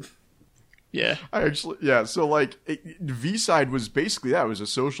 That's it. Yeah, So like, V-Side was basically that. It was a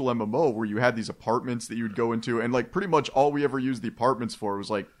social MMO where you had these apartments that you would go into, and like pretty much all we ever used the apartments for was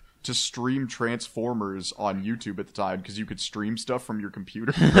like to stream Transformers on YouTube at the time, because you could stream stuff from your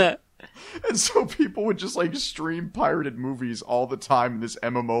computer. And so people would just like stream pirated movies all the time in this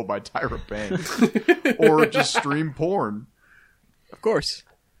MMO by Tyra Banks, or just stream porn. Of course.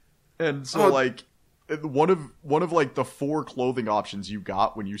 And so like one of like the 4 clothing options you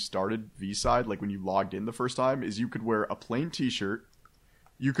got when you started V-Side, like when you logged in the first time, is you could wear a plain t-shirt,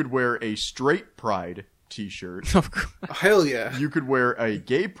 you could wear a straight pride t-shirt. Hell yeah. You could wear a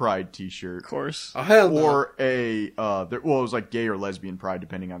gay pride t-shirt. Of course. Hell no. Or it was like gay or lesbian pride,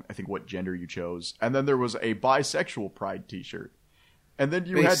 depending on, I think, what gender you chose. And then there was a bisexual pride t-shirt. And then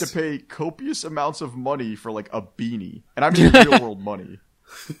you had to pay copious amounts of money for like a beanie. And I mean real world money.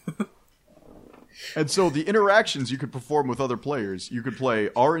 And so the interactions you could perform with other players, you could play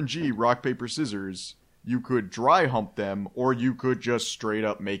RNG, rock, paper, scissors, you could dry hump them, or you could just straight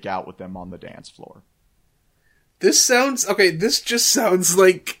up make out with them on the dance floor. This just sounds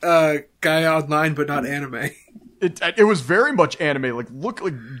like Guy Online, but not anime. It was very much anime. Like,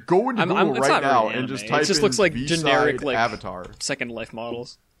 go into Google right now and just type in. It just looks like generic like Avatar. Second Life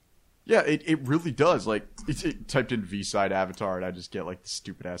models. Yeah, it really does. Like, it typed in V-Side Avatar, and I just get like the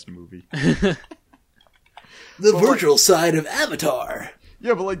stupid ass movie. The virtual side of Avatar.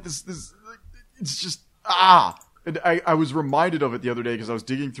 Yeah, but like this, it's just And I was reminded of it the other day because I was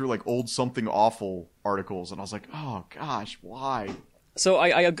digging through like old Something Awful articles, and I was like, oh gosh, why? So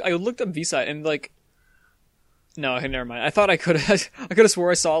I looked up V-Side and like, no, okay, never mind. I thought I could have swore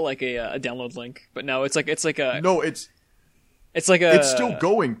I saw like a download link, but no, it's like a no, it's like a it's still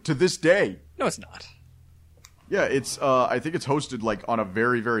going to this day. No, it's not. Yeah, it's. I think it's hosted like on a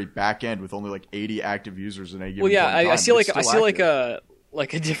very, very back end with only like 80 active users in a given. Well, yeah, point in time, I see but it's like still a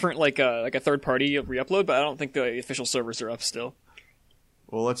active. different like a third party re-upload, but I don't think the official servers are up still.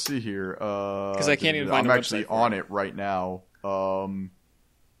 Well, let's see here. Because I can't even find I'm a actually website for on it right now.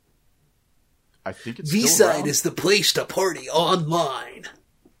 I think it's still V-Side around. is the place to party online.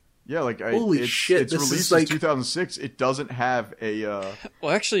 Yeah, like Holy shit, It's this released is like- since 2006. It doesn't have a.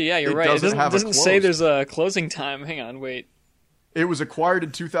 Well, actually, yeah, you're It right. It doesn't have a doesn't say close. there's a closing time. Hang on, wait. It was acquired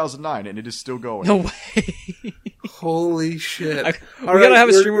in 2009, and it is still going. No way. Holy shit! We gotta have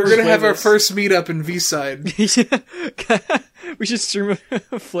a streamer We're gonna play have our this. first meetup in V-Side. We should stream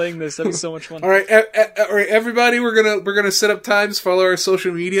playing this. That'd be so much fun. All right, all right, everybody. We're gonna set up times. Follow our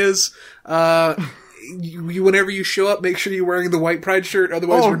social medias. Whenever you show up, make sure you're wearing the white pride shirt.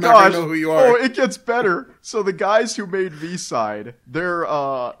 Otherwise, we're not gonna know who you are. Oh, it gets better. So the guys who made V-Side, their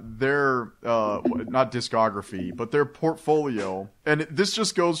not discography, but their portfolio, and this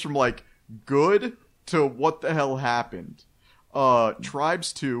just goes from like good to what the hell happened.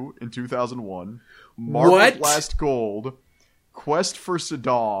 Tribes 2 in 2001, Marble What? Blast Gold, Quest for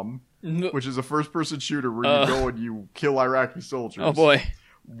Saddam, which is a first-person shooter where you go and you kill Iraqi soldiers. Oh boy.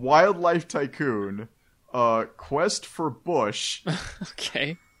 Wildlife Tycoon, Quest for Bush.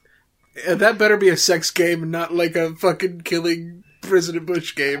 Okay. That better be a sex game and not like a fucking killing President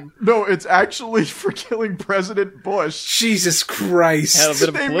Bush game. No, it's actually for killing President Bush. Jesus Christ! Had a bit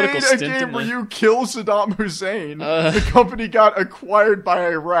of a They political made a stint, game didn't where they? you kill Saddam Hussein. The company got acquired by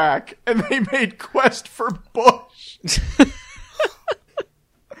Iraq, and they made Quest for Bush.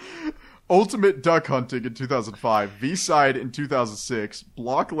 Ultimate Duck Hunting in 2005, V-Side in 2006,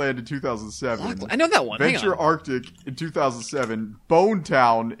 Blockland in 2007, I know that one. Hang Venture on. Arctic in 2007, Bone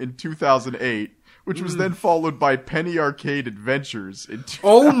Town in 2008, which was then followed by Penny Arcade Adventures in 2000.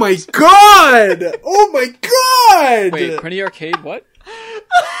 Oh my god! Oh my god! Wait, Penny Arcade, what?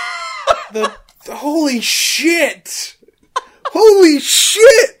 Holy shit! Holy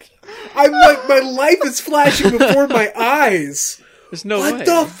shit! I'm like, my life is flashing before my eyes. There's no What way.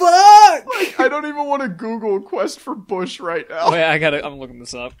 the fuck? I don't even want to Google Quest for Bush right now. Wait, I'm looking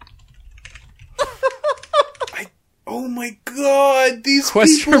this up. Oh my god, these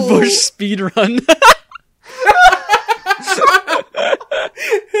Quest people. for Bush speedrun.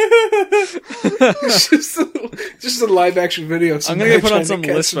 It's just a live action video. I'm gonna get put on some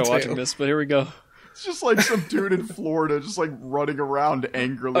list by watching this, but here we go. It's just like some dude in Florida just like running around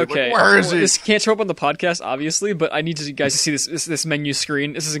angrily. Okay, Like, where is well, he? this can't show up on the podcast, obviously, but I need you guys to see this menu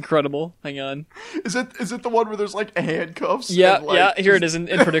screen. This is incredible. Hang on. Is it the one where there's like handcuffs? Yeah, and, like, yeah. Here it is in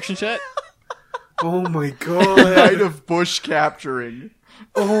prediction chat. Oh my Night god. of Bush capturing.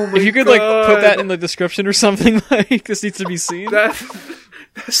 Oh my god. If you could like put that in the description or something, like this needs to be seen. That's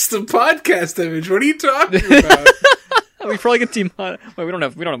the podcast image. What are you talking about? We probably get team. Wait, we don't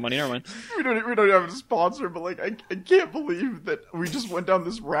have money. Never mind. We don't have a sponsor, but like I can't believe that we just went down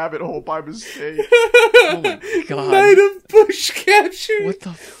this rabbit hole by mistake. Oh my god. Night of Bush capture. What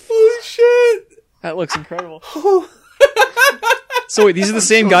the? Holy shit. That looks incredible. So wait, these are the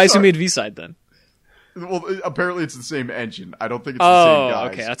same so guys who sorry. made V-Side then. Well, apparently it's the same engine. I don't think it's Oh, the same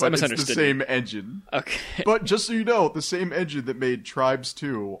guys. okay, I but misunderstood it's the same engine. Okay. But just so you know, the same engine that made Tribes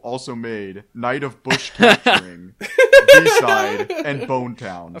 2 also made Night of Bush Capturing, B-Side, and Bone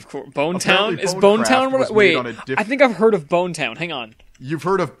Town. Of course, Bone Town Apparently is Bone Bonecraft Town. was made Wait, on a I think I've heard of Bone Town. Hang on. You've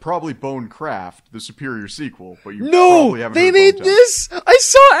heard of probably Bonecraft, the superior sequel, but you No, probably haven't they heard made of Bone Town. this. I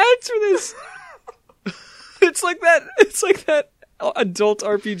saw ads for this. It's like that. It's like that adult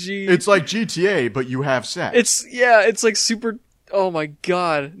RPG. It's like GTA, but you have sex. It's like super. Oh my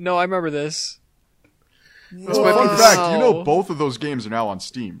god! No, I remember this. Fun fact, you know both of those games are now on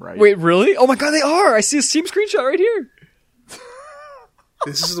Steam, right? Wait, really? Oh my god, they are! I see a Steam screenshot right here.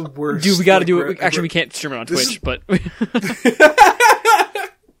 This is the worst. Dude, we got to do Like, it. Actually, we can't stream it on This Twitch, but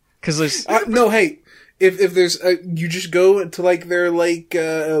because there's no, hey, if there's you just go to like their like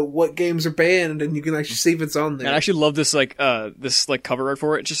what games are banned and you can actually see if it's on there. I actually love this like cover art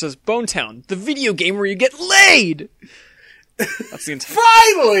for it. It just says Bone Town, the video game where you get laid. That's the entire.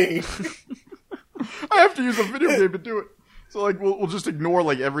 Finally. I have to use a video game to do it. So like we'll just ignore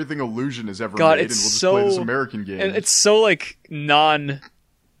like everything Illusion has ever God, made, and it's we'll just so play this American game. And it's so like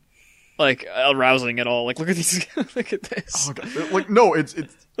like arousing at all. Like look at these. Look at this. Oh, God. Like no, it's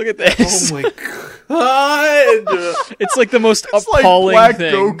Look at this. Oh my god. It's like the most it's like appalling Black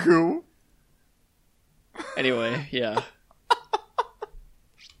thing. Goku. Anyway, yeah.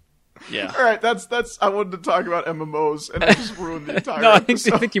 Yeah. All right, that's. I wanted to talk about MMOs, and I just ruined the entire No, I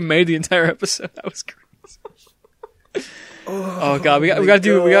episode. think you made the entire episode. That was great. Oh god, we gotta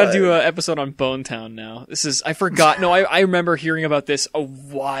do an episode on Bone Town now. I forgot. No, I remember hearing about this a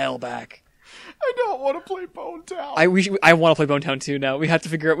while back. I don't want to play Bone Town. I want to play Bone Town too now. We have to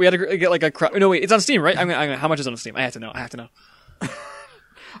figure out. We had to get like a. No wait, it's on Steam, right? How much is it on Steam? I have to know.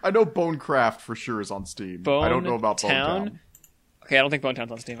 I know Bonecraft for sure is on Steam. I don't know about Bone Town. Okay, I don't think Bone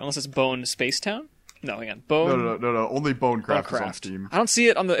Town's on Steam unless it's Bone Space Town. No, hang on. Bone. No. Only Bonecraft is on Steam. I don't see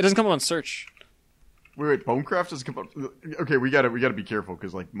it on the. It doesn't come up on search. Wait, Bonecraft doesn't come up. Okay, we gotta be careful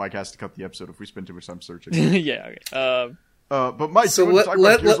because like Mike has to cut the episode if we spend too much time searching. Yeah. Okay. But Mike, so let's talk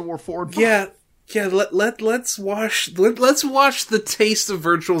about Gears of War 4 and 5. Yeah. Let's wash the taste of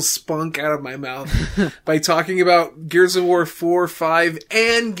virtual spunk out of my mouth by talking about Gears of War 4, 5,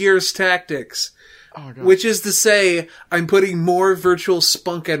 and Gears Tactics. Oh, God. Which is to say, I'm putting more virtual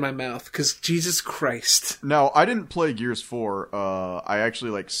spunk in my mouth, because Jesus Christ. Now, I didn't play Gears 4. I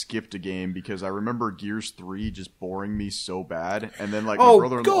actually, skipped a game, because I remember Gears 3 just boring me so bad, and then, my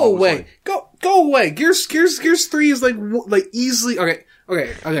brother-in-law go away. Go away. Gears 3 is, easily... Okay.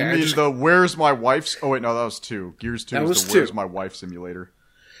 You mean Where's My Wife's... Oh, wait, no, that was 2. Gears 2 is the Where's My Wife simulator.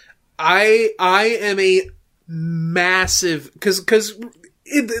 I am a massive... Because...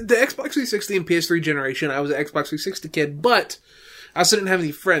 the Xbox 360 and PS3 generation, I was an Xbox 360 kid, but I also didn't have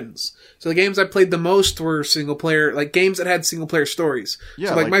any friends. So the games I played the most were single player, games that had single player stories.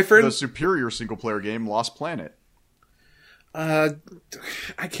 Yeah, so, my friend, the superior single player game, Lost Planet. I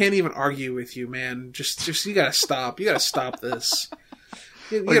can't even argue with you, man. Just you gotta stop. You gotta stop this.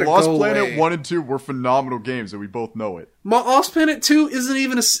 You Lost Planet 1 and 2 were phenomenal games, and we both know it. Lost Planet 2 isn't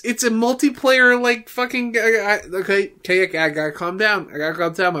even it's a multiplayer, fucking... Okay, I gotta calm down.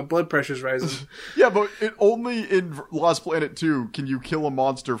 My blood pressure's rising. Yeah, but only in Lost Planet 2 can you kill a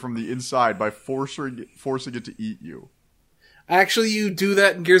monster from the inside by forcing it to eat you. Actually, you do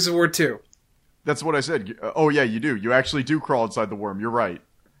that in Gears of War 2. That's what I said. Oh, yeah, you do. You actually do crawl inside the worm. You're right.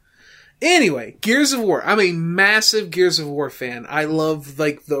 Anyway, Gears of War. I'm a massive Gears of War fan. I love,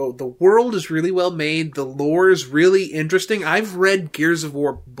 the world is really well made. The lore is really interesting. I've read Gears of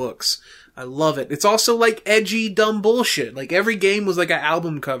War books. I love it. It's also, edgy, dumb bullshit. Every game was, an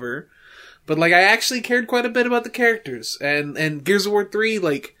album cover. But, I actually cared quite a bit about the characters. And Gears of War 3,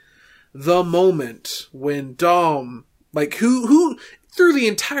 the moment when Dom, who through the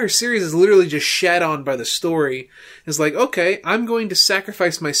entire series is literally just shat on by the story, is okay, I'm going to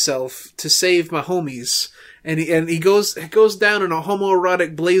sacrifice myself to save my homies. And he goes down in a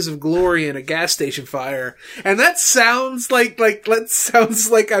homoerotic blaze of glory in a gas station fire. And that sounds like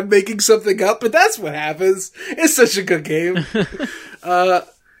I'm making something up, but that's what happens. It's such a good game.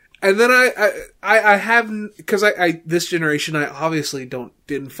 And then I haven't, because this generation, I obviously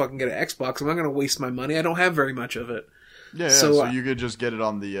didn't fucking get an Xbox. I'm not going to waste my money. I don't have very much of it. Yeah, so you could just get it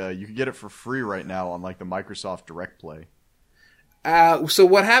on the, you could get it for free right now on the Microsoft Direct Play. So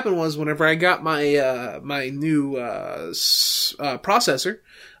what happened was whenever I got my, my new, processor,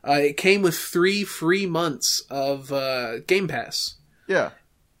 it came with 3 free months of, Game Pass. Yeah.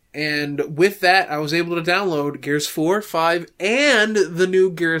 And with that, I was able to download Gears 4, 5, and the new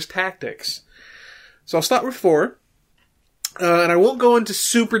Gears Tactics. So I'll start with 4. And I won't go into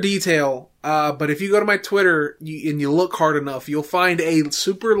super detail, but if you go to my Twitter and you look hard enough, you'll find a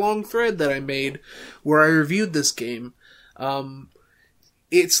super long thread that I made where I reviewed this game.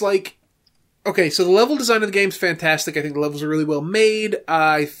 It's okay, so the level design of the game's fantastic. I think the levels are really well made.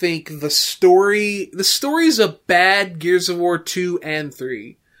 I think the story's a bad Gears of War 2 and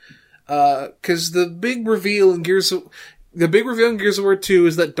 3. 'Cause the big reveal in Gears of War 2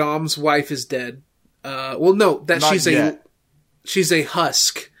 is that Dom's wife is dead. She's a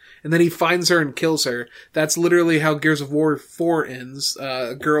husk, and then he finds her and kills her. That's literally how Gears of War 4 ends.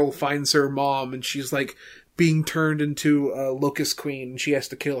 A girl finds her mom, and she's being turned into a Locust Queen, and she has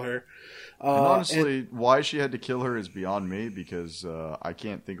to kill her. And honestly, why she had to kill her is beyond me, because I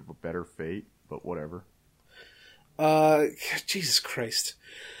can't think of a better fate, but whatever. Jesus Christ.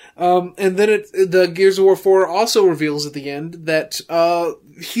 And then the Gears of War 4 also reveals at the end that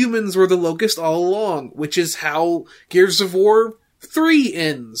humans were the Locust all along, which is how Gears of War 3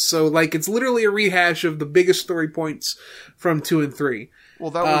 ends. So, it's literally a rehash of the biggest story points from 2 and 3.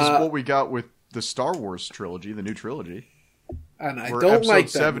 Well, that was what we got with the Star Wars trilogy, the new trilogy. And I don't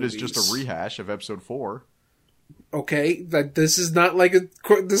like that. Episode 7 is just a rehash of Episode 4. Okay, this is not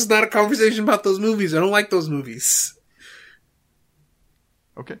this is not a conversation about those movies. I don't like those movies.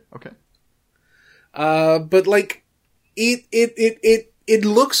 Okay. But it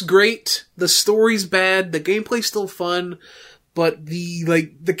looks great. The story's bad. The gameplay's still fun, but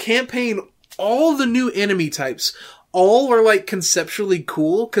the campaign, all the new enemy types, all are like conceptually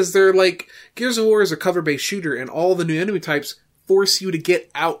cool because they're like Gears of War is a cover-based shooter, and all the new enemy types force you to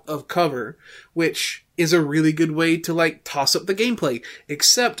get out of cover, which is a really good way to like toss up the gameplay.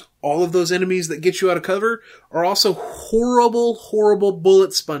 Except all of those enemies that get you out of cover are also horrible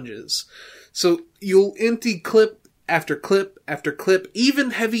bullet sponges. So you'll empty clip after clip after clip.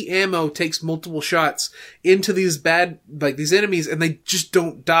 Even heavy ammo takes multiple shots into these these enemies, and they just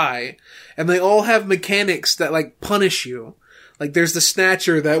don't die. And they all have mechanics that like punish you. Like there's the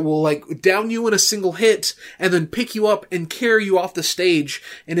Snatcher that will like down you in a single hit and then pick you up and carry you off the stage.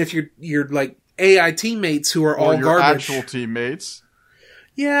 And if you're like AI teammates who are all your garbage. actual teammates.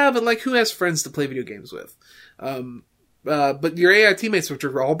 Yeah, but like who has friends to play video games with? But your AI teammates, which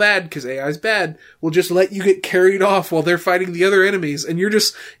are all bad because AI is bad, will just let you get carried off while they're fighting the other enemies, and you're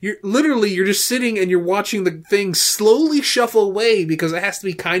just sitting and you're watching the thing slowly shuffle away because it has to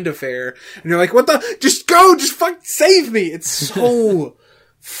be kind of fair. And you're like, what the? Just go! Just save me! It's so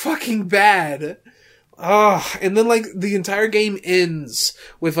fucking bad. And then like the entire game ends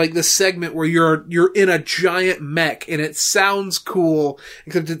with like this segment where you're in a giant mech and it sounds cool,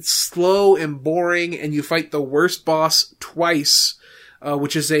 except it's slow and boring, and you fight the worst boss twice,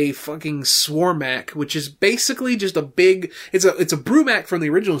 which is a fucking Swarmak, which is basically just it's a Brumak from the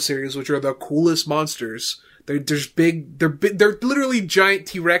original series, which are the coolest monsters. They're literally giant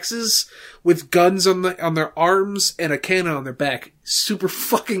T-Rexes with guns on their arms and a cannon on their back. Super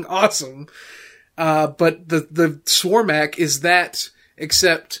fucking awesome. But the Swarmak is that,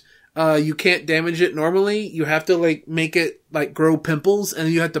 except, you can't damage it normally. You have to, like, make it, like, grow pimples, and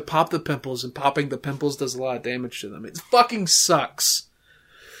then you have to pop the pimples, and popping the pimples does a lot of damage to them. It fucking sucks.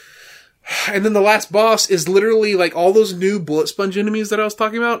 And then the last boss is literally, like, all those new bullet sponge enemies that I was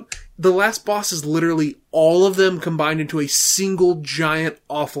talking about. The last boss is literally all of them combined into a single giant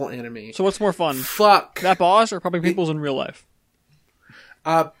awful enemy. So what's more fun? Fuck. That boss or popping pimples in real life?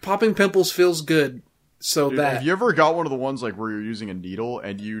 Popping pimples feels good. So Dude, have you ever got one of the ones like where you're using a needle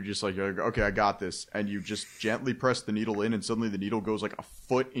and you just like, okay, I got this, and you just gently press the needle in and suddenly the needle goes like a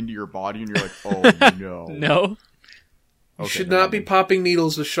foot into your body and you're like, oh no. No. You should not be popping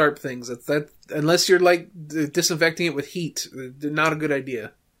needles with sharp things. That unless you're like disinfecting it with heat. Not a good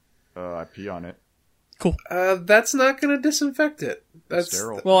idea. I pee on it. Cool. That's not going to disinfect it. That's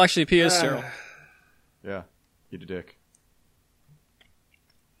sterile. Well, actually, pee is sterile. Yeah. Eat a dick.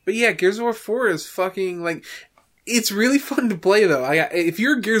 But yeah, Gears of War 4 is fucking, like, it's really fun to play, though. If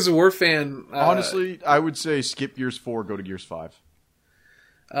you're a Gears of War fan... honestly, I would say skip Gears 4, go to Gears 5.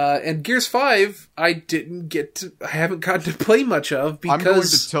 And Gears 5, I haven't gotten to play much of, because... I'm going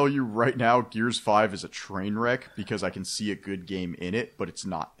to tell you right now, Gears 5 is a train wreck, because I can see a good game in it, but it's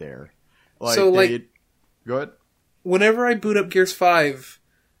not there. Go ahead. Whenever I boot up Gears 5,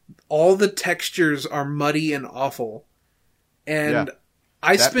 all the textures are muddy and awful. And... Yeah.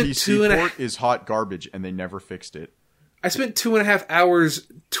 I that spent PC port is hot garbage, and they never fixed it. I spent 2.5 hours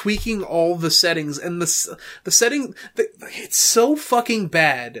tweaking all the settings, and the setting, it's so fucking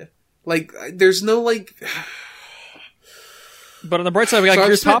bad. Like, there's no, like... But on the bright side, we got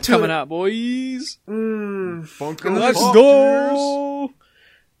Gears Pop coming out, boys. Let's go!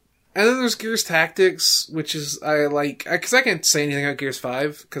 And then there's Gears Tactics, which is, because I can't say anything about Gears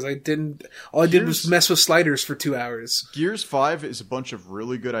 5, because all I did was mess with sliders for 2 hours. Gears 5 is a bunch of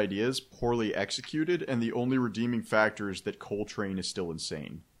really good ideas, poorly executed, and the only redeeming factor is that Coltrane is still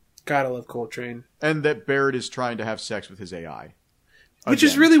insane. God, I love Coltrane. And that Barrett is trying to have sex with his AI. Which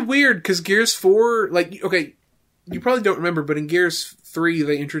is really weird, because Gears 4, like, okay, you probably don't remember, but in Gears 3,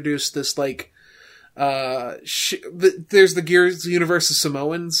 they introduced this, like, there's the Gears universe of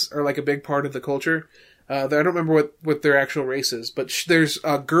Samoans are like a big part of the culture. I don't remember what their actual race is, but there's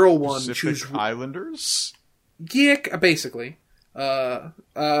a girl one. Pacific Islanders? Yeah, basically.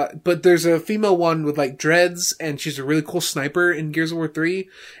 But there's a female one with like dreads, and she's a really cool sniper in Gears of War 3.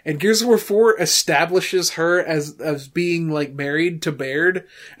 And Gears of War 4 establishes her as being like married to Baird,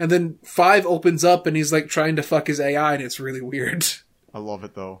 and then 5 opens up and he's like trying to fuck his AI, and it's really weird. I love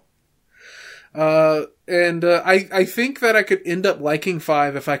it though. I think that I could end up liking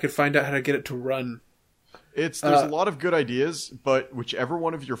 5 if I could find out how to get it to run. There's a lot of good ideas, but whichever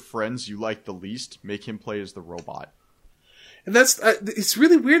one of your friends you like the least, make him play as the robot. And that's, it's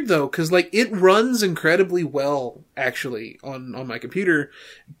really weird though, cause like it runs incredibly well, actually, on my computer,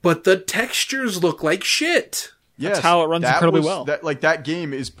 but the textures look like shit. Yes, that's how it runs incredibly well. That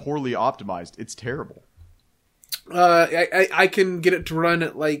game is poorly optimized. It's terrible. I can get it to run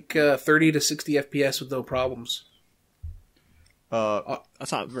at like 30 to 60 FPS with no problems.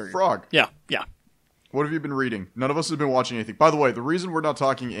 That's not very... Frog. Yeah. What have you been reading? None of us have been watching anything. By the way, the reason we're not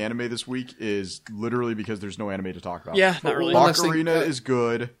talking anime this week is literally because there's no anime to talk about. Yeah, not really. Ocarina is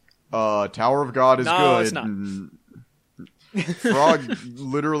good. Tower of God is good. It's not. Frog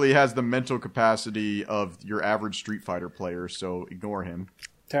literally has the mental capacity of your average Street Fighter player, so ignore him.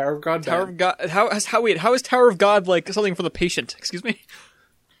 Tower of God. Tower of God. How is Tower of God like something for the patient? Excuse me.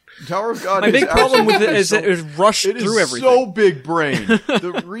 Tower of God. My big problem with it is it is rushed it through is everything. so big brain.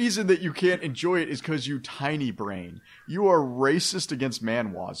 The reason that you can't enjoy it is because you tiny brain. You are racist against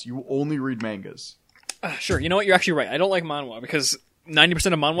manhwas. You only read mangas. Sure, you know what? You're actually right. I don't like manhwa because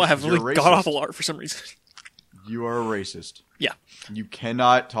 90% of manhwa have You're really racist. god-awful art for some reason. You are a racist. Yeah. You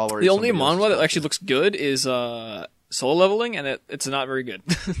cannot tolerate The only somebody else's manhwa that culture. actually looks good is Soul Leveling, and it's not very good.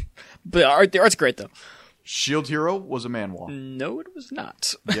 But the art's great, though. Shield Hero was a manhwa. No, it was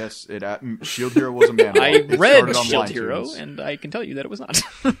not. Yes, Shield Hero was a manhwa. I It read started on Shield Line Hero, Tunes. and I can tell you that it was not.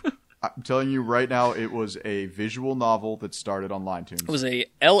 I'm telling you right now, it was a visual novel that started on Line Tunes. It was a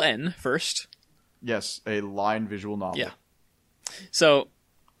LN first. Yes, a line visual novel. Yeah. So,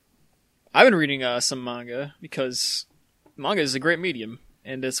 I've been reading some manga because manga is a great medium,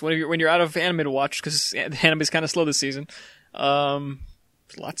 and it's when you're out of anime to watch because the anime is kind of slow this season.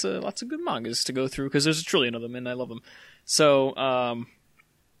 Lots of good mangas to go through because there's a trillion of them, and I love them. So, I'm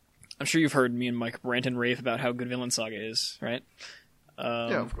sure you've heard me and Mike rant and rave about how good Vinland Saga is, right?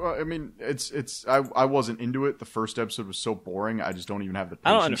 Yeah, I mean, I wasn't into it. The first episode was so boring. I just don't even have the patience. I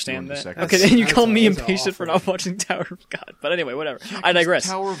don't to understand go into that. the second Okay, episode. then you call me that's impatient for not watching Tower of God. But anyway, whatever. I digress.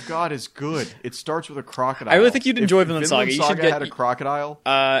 Tower of God is good. It starts with a crocodile. I really think you'd enjoy If Vinland Saga. You should get- had a crocodile.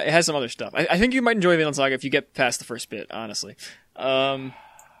 It has some other stuff. I think you might enjoy Vinland Saga if you get past the first bit, honestly.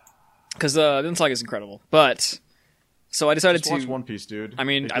 Because Vinland Saga is incredible. But, so I decided Just watch to... One Piece, dude. I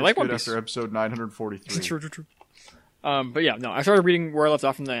mean, It I gets like good One Piece. after episode 943. True. But yeah, no, I started reading where I left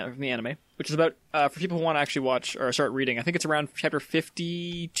off from the anime, which is about, for people who want to actually watch or start reading, I think it's around chapter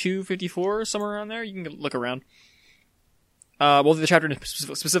 52, 54, somewhere around there. You can look around. Well, the chapter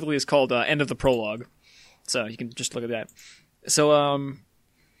specifically is called End of the Prologue. So you can just look at that. So,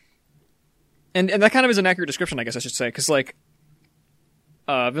 and that kind of is an accurate description, I guess I should say, because, like,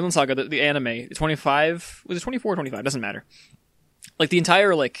 Vinland Saga, the anime, 25, was it 24 or 25? Doesn't matter. Like, the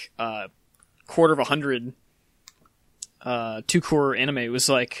entire, like, quarter of 100 two-core anime was,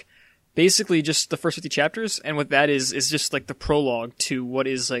 like, basically just the first 50 chapters, and what that is just, like, the prologue to what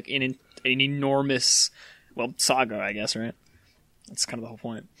is, like, an enormous, well, saga, I guess, right? That's kind of the whole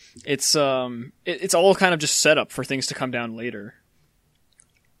point. It's all kind of just set up for things to come down later.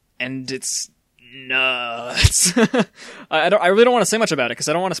 And it's nuts. I really don't want to say much about it, because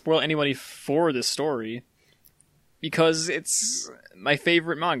I don't want to spoil anybody for this story. Because it's my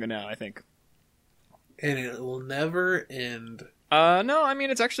favorite manga now, I think. And it will never end. No, I mean,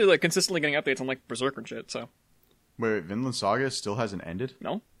 it's actually, like, consistently getting updates on, like, Berserk and shit, so. Wait, Vinland Saga still hasn't ended?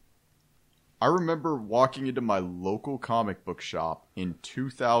 No? I remember walking into my local comic book shop in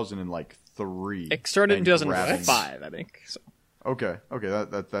 2003. It started in and 2005, grabbing- I think, so. Okay,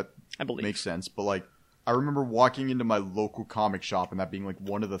 that I believe. makes sense. But, like, I remember walking into my local comic shop and that being, like,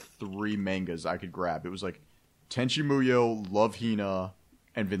 one of the 3 mangas I could grab. It was, like, Tenchi Muyo, Love Hina,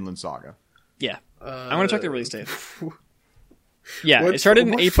 and Vinland Saga. Yeah. I want to check the release date. Yeah, What- it started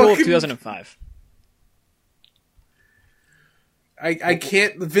in what April of fucking- 2005. I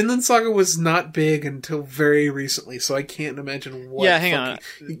can't. Vinland Saga was not big until very recently, so I can't imagine what. Yeah, hang on.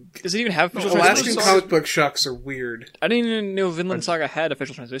 Does it even have official Alaskan translations? comic book shocks are weird. I didn't even know Vinland Saga had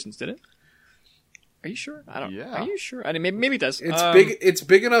official translations, did it? Are you sure? I don't. Yeah. Are you sure? I mean, maybe it does. It's big. It's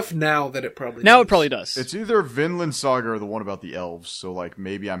big enough now that it probably. Now does. it probably does. It's either Vinland Saga or the one about the elves, so, like,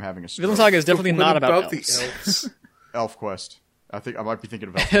 maybe I'm having a stroke. Vinland Saga is definitely What not about the elves. elves. Elf Quest. I think I might be thinking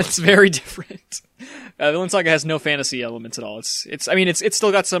of Elf It's Quest. very different. Vinland Saga has no fantasy elements at all. I mean, it's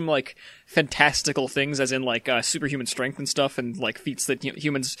still got some, like, fantastical things, as in, like, superhuman strength and stuff, and, like, feats that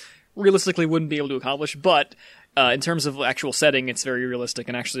humans realistically wouldn't be able to accomplish, but in terms of actual setting, it's very realistic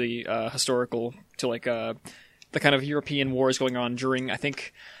and actually historical to, like, the kind of European wars going on during, I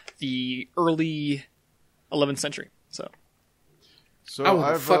think, the early 11th century. So I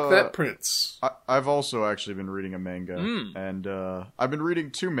will fuck that prince. I've also actually been reading a manga, and I've been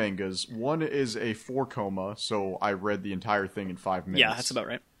reading 2 mangas. One is a 4-coma, so I read the entire thing in 5 minutes. yeah, that's about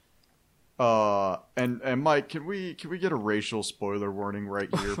right. And Mike, can we get a racial spoiler warning right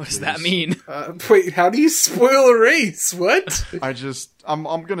here? What does please? that mean? Wait, how do you spoil a race? What? I'm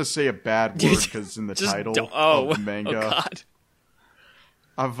gonna say a bad word because it's in the Just title don't- of the manga. Oh god.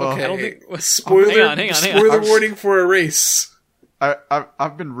 Okay. I don't think- Spoiler. hang on. Spoiler warning for a race.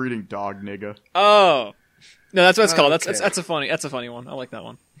 I've been reading Dog Nigga. Oh. No, that's what it's called. Okay. That's a funny one. I like that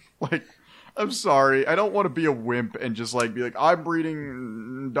one. Like, I'm sorry. I don't want to be a wimp and just like be like, I'm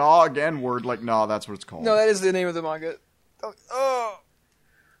reading dog N-word. Like, no, that's what it's called. No, that is the name of the manga. Oh.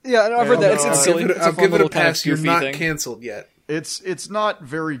 Yeah, I've read that. It's silly. It's a I'll fun give it a little kind of pass. You're goofy not thing. canceled yet. It's not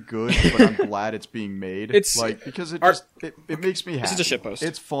very good, but I'm glad it's being made. It's- like because it makes me happy. It's just a shitpost.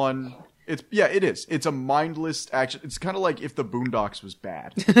 It's fun. It is. It's a mindless action. It's kind of like if the Boondocks was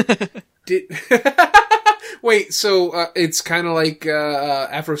bad. Did wait? So it's kind of like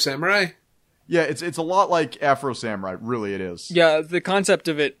Afro Samurai. Yeah, it's a lot like Afro Samurai. Really, it is. Yeah, the concept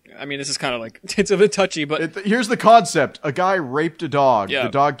of it, I mean, this is kind of like, it's a bit touchy, but Here's the concept. A guy raped a dog. Yeah.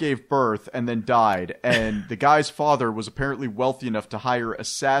 The dog gave birth and then died. And the guy's father was apparently wealthy enough to hire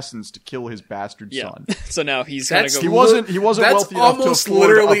assassins to kill his bastard yeah. son. So now he's gonna That's go. He wasn't That's wealthy enough to almost afford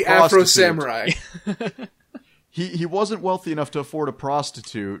literally a Afro prostitute. Samurai. He wasn't wealthy enough to afford a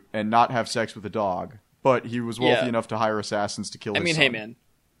prostitute and not have sex with a dog. But he was wealthy Yeah. enough to hire assassins to kill I his mean, son. hey man,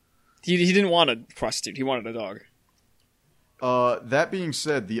 he didn't want a prostitute. He wanted a dog. That being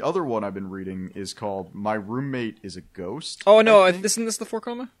said, the other one I've been reading is called My Roommate is a Ghost. Oh no, I think. isn't this the 4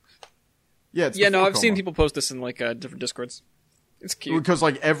 coma? Yeah, it's Yeah, the no, I've 4 seen coma. people post this in like different discords. It's cute. Because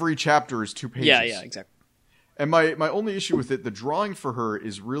like every chapter is 2 pages. Yeah, exactly. And my only issue with it, the drawing for her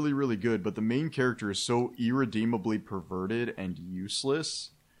is really, really good, but the main character is so irredeemably perverted and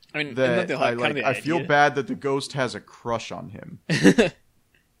useless I mean, that isn't I kind of the I feel idea? bad that the ghost has a crush on him.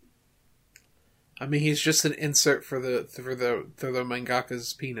 I mean, he's just an insert for the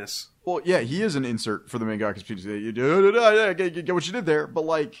mangaka's penis. Well, yeah, he is an insert for the mangaka's penis. I get what you did there, but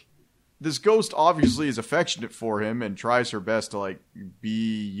like this ghost obviously is affectionate for him and tries her best to like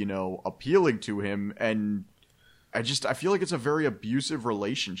be, appealing to him, and I feel like it's a very abusive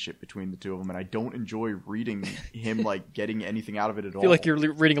relationship between the two of them, and I don't enjoy reading him like getting anything out of it at all. I feel like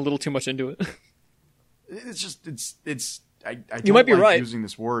you're reading a little too much into it. It's just I don't You might be like right. using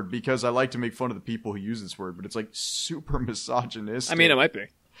this word because I like to make fun of the people who use this word, but it's like super misogynistic. I mean, it might be.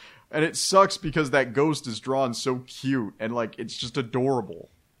 And it sucks because that ghost is drawn so cute and like it's just adorable.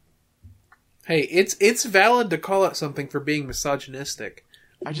 Hey, it's valid to call out something for being misogynistic.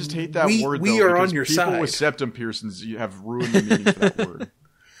 I just hate that We- word. we though, are on because your people side. with septum piercings have ruined the meaning for that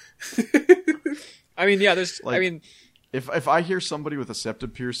word. I mean, yeah, there's. Like- I mean, If I hear somebody with a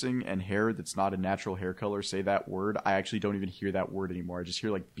septum piercing and hair that's not a natural hair color say that word, I actually don't even hear that word anymore. I just hear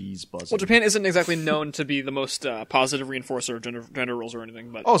like bees buzzing. well, Japan isn't exactly known to be the most positive reinforcer of gender roles or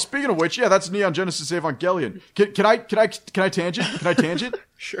anything, but Oh, speaking of which, yeah, that's Neon Genesis Evangelion. Can I tangent? Can I tangent?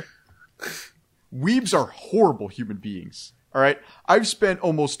 sure. Weebs are horrible human beings. All right, I've spent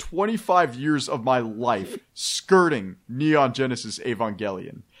almost 25 years of my life skirting Neon Genesis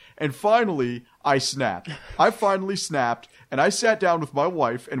Evangelion, and finally, I snapped. I finally snapped, and I sat down with my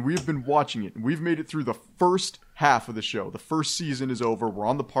wife, and we've been watching it, and we've made it through the first half of the show. The first season is over. We're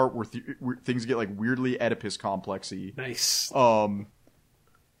on the part where things get like weirdly Oedipus complexy. Nice.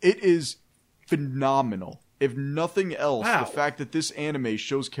 It is phenomenal. If nothing else, Wow. the fact that this anime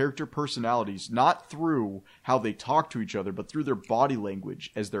shows character personalities not through how they talk to each other, but through their body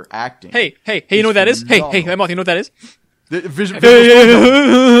language as they're acting. Hey, you know what that is? Hey, phenomenal. Moth, you know what that is? The visual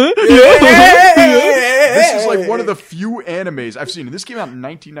This is like one of the few animes I've seen, and this came out in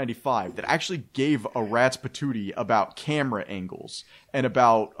 1995, that actually gave a rat's patootie about camera angles and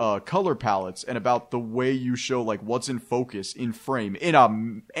about color palettes and about the way you show like what's in focus in frame in a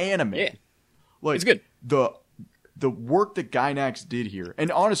anime. Yeah. Like, It's good. The work that Gainax did here,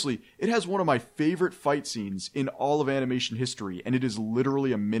 and honestly, it has one of my favorite fight scenes in all of animation history, and it is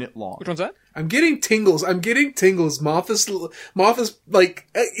literally a minute long. Which one's that? I'm getting tingles. Moth is like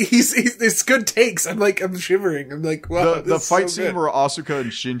he's it's good takes. I'm shivering. I'm like, wow. The this is fight so scene good. where Asuka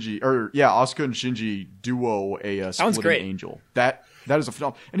and Shinji duo a Sounds splitting great. angel. That is a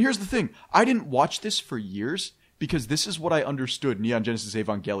phenomenal. And here's the thing: I didn't watch this for years because this is what I understood Neon Genesis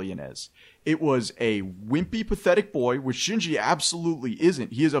Evangelion as. It was a wimpy, pathetic boy, which Shinji absolutely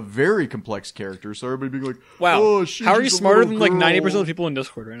isn't. He is a very complex character. So everybody being like, Wow. "Oh, How are you Shinji's a smarter little than like 90% girl." of the people in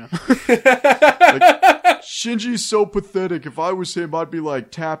Discord right now? Shinji's so pathetic. If I was him, I'd be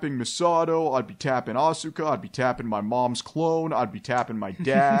like tapping Misato, I'd be tapping Asuka, I'd be tapping my mom's clone, I'd be tapping my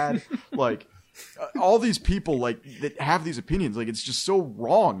dad. Like all these people like that have these opinions, like it's just so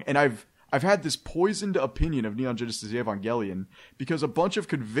wrong. And I've had this poisoned opinion of Neon Genesis Evangelion because a bunch of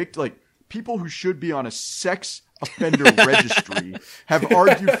people who should be on a sex offender registry have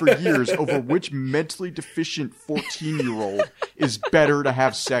argued for years over which mentally deficient 14-year-old is better to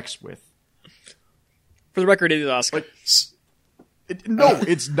have sex with. For the record, it is Asuka. No,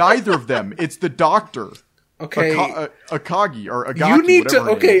 it's neither of them. It's the doctor. Okay. Akagi or Agaki. You need to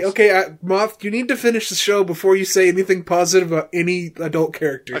whatever her name is. Moth. You need to finish the show before you say anything positive about any adult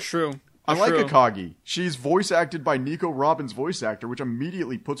character. That's true. I like True. Akagi. She's voice acted by Nico Robin's voice actor, which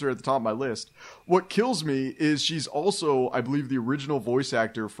immediately puts her at the top of my list. What kills me is she's also, I believe, the original voice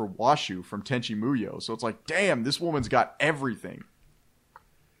actor for Washu from Tenchi Muyo. So it's like, damn, this woman's got everything.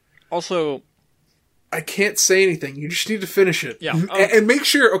 Also, I can't say anything. You just need to finish it. Yeah. And make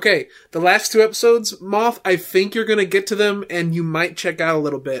sure, okay, the last 2 episodes, Moth, I think you're going to get to them and you might check out a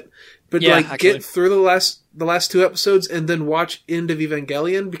little bit. But Yeah, like actually. get through the last 2 episodes and then watch End of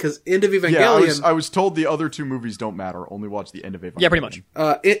Evangelion, because End of Yeah, Evangelion I was told the other 2 movies don't matter. Only watch the end of Evangelion. yeah, pretty much.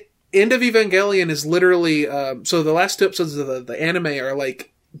 End of Evangelion is literally so the last 2 episodes of the anime are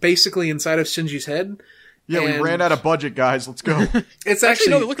like basically inside of Shinji's head. Yeah, we And ran out of budget, guys. Let's go. It's Actually, actually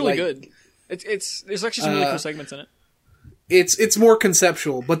no, they look really like, good. It's there's actually some really cool segments in it. It's more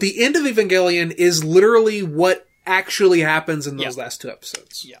conceptual, but the End of Evangelion is literally what actually happens in those last 2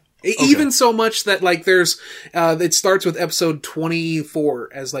 episodes. Yeah. Even so much that like there's it starts with episode 24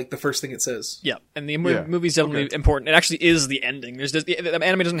 as like the first thing it says. Yeah, and the Yeah. movie's definitely important. It actually is the ending. The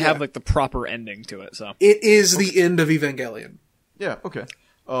anime doesn't have like the proper ending to it, so It is the end of Evangelion. Yeah, okay.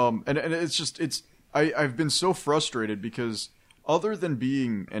 And it's just, I've been so frustrated because other than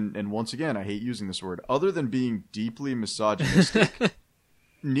being, and once again, I hate using this word, other than being deeply misogynistic,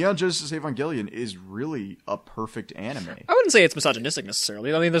 Neon Genesis Evangelion is really a perfect anime. I wouldn't say it's misogynistic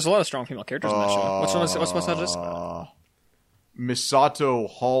necessarily. I mean, there's a lot of strong female characters in that show. What's misogynistic about it? Misato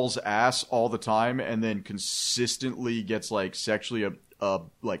hauls ass all the time and then consistently gets like sexually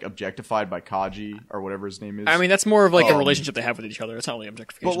like objectified by Kaji or whatever his name is. I mean, that's more of like a relationship they have with each other. It's not really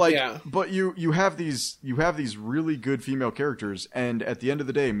objectification. But like, Yeah. but you have these really good female characters, and at the end of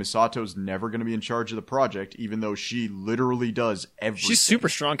the day, Misato's never going to be in charge of the project, even though she literally does everything. She's a super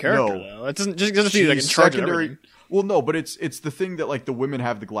strong character, No. though. It doesn't be like in She's charge of everything. Well, no, but it's the thing that like the women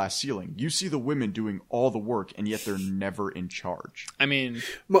have the glass ceiling. You see the women doing all the work, and yet they're never in charge. I mean,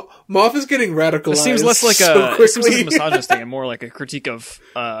 Moth is getting radicalized. it seems less like so it seems like a quickly. misogynist thing and more like a critique of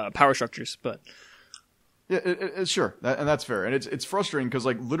power structures. But Yeah, sure, and that's fair, and it's frustrating because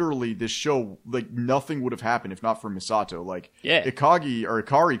like literally this show, like nothing would have happened if not for Misato. Like, Yeah.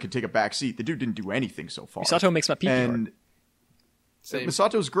 Ikari could take a back seat. The dude didn't do anything so far. Misato makes my pee hard. and Same.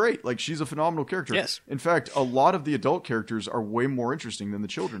 Misato's great. Like, she's a phenomenal character. Yes. In fact, a lot of the adult characters are way more interesting than the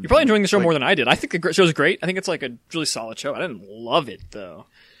children. You're probably enjoying the show Like, more than I did. I think the show's great. I think it's like a really solid show. I didn't love it though.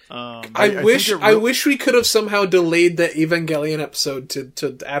 I wish we could have somehow delayed the Evangelion episode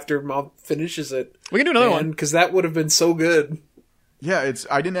to after Moth finishes it. We can do another one. because that would have been so good. Yeah,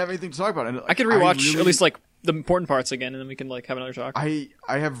 I didn't have anything to talk about. And I could rewatch really- at least like the important parts again, and then we can like have another talk. I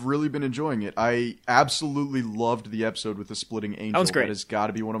have really been enjoying it. I absolutely loved the episode with the splitting angel. That one's great. That has got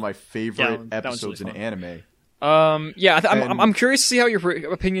to be one of my favorite that one's episodes really in anime. Yeah, And- I'm curious to see how your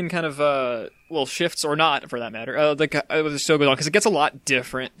opinion kind of shifts or not, for that matter. Like the show goes on, because it gets a lot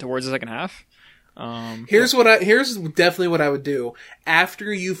different towards the second half. Here's definitely what I would do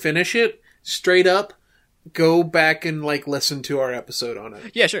after you finish it. Straight up, go back and like listen to our episode on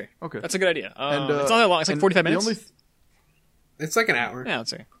it. Yeah, sure. Okay. That's a good idea. And it's not that long. It's like and 45 the minutes. only It's like an hour. Yeah, I'd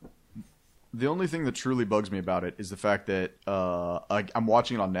say. The only thing that truly bugs me about it is the fact that I'm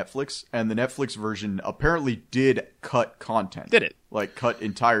watching it on Netflix, and the Netflix version apparently did cut content. Did it? Like, cut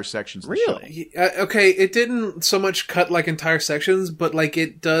entire sections of the Really? show. Okay, it didn't so much cut like entire sections, but like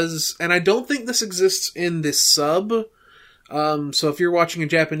it does, and I don't think this exists in this sub. So if you're watching in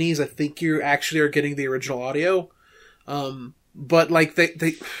Japanese, I think you actually are getting the original audio. But like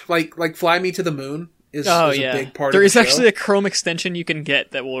they like Fly Me to the Moon is a big part There of is the show. actually a Chrome extension you can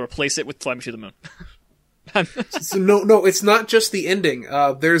get that will replace it with Fly Me to the Moon. So no, it's not just the ending.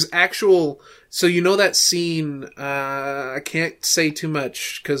 There's actual. So you know that scene. I can't say too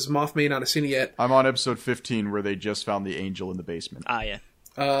much because Moth may not have seen it yet. I'm on episode 15 where they just found the angel in the basement. Yeah.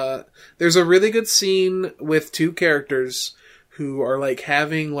 There's a really good scene with 2 characters who are like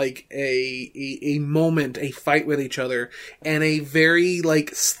having like a moment, a fight with each other, and a very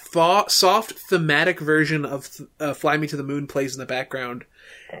like soft thematic version of Fly Me to the Moon plays in the background,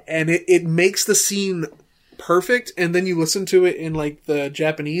 and it makes the scene perfect. And then you listen to it in like the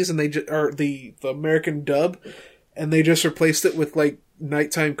Japanese and or the American dub, and they just replaced it with like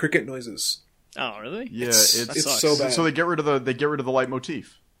nighttime cricket noises. Oh, really? Yeah, It's so bad. So they get rid of the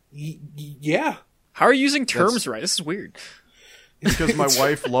leitmotif. Yeah. How are you using terms right? This is weird. It's because my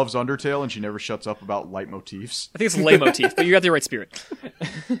wife loves Undertale and she never shuts up about leitmotifs. I think it's leitmotif, but you got the right spirit.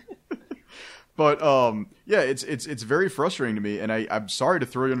 But yeah, it's very frustrating to me, and I'm sorry to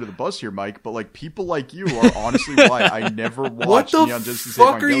throw you under the bus here, Mike, but like people like you are honestly why I never watched What the Neon Genesis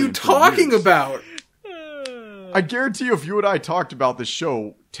fuck are Evangelion you for talking years. about? I guarantee you, if you and I talked about this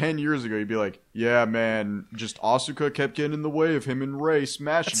show 10 years ago, you'd be like, yeah, man, just Asuka kept getting in the way of him and Rey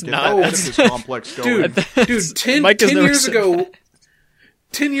smashing this complex going. Dude, 10 years ago...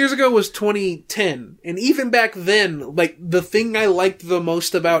 10 years ago was 2010, and even back then, like, the thing I liked the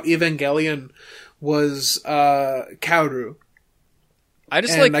most about Evangelion was, Kaoru. I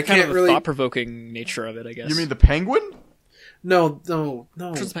just like kind of the thought-provoking nature of it, I guess. You mean the penguin? No.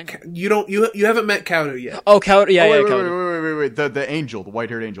 You haven't met Kaoru yet. Oh, Kaoru, yeah, Kaoru. Wait. The angel, the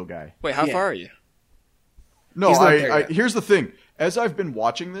white-haired angel guy. Wait, how far are you? No, here's the thing. As I've been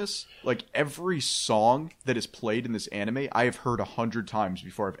watching this, like, every song that is played in this anime, I have heard 100 times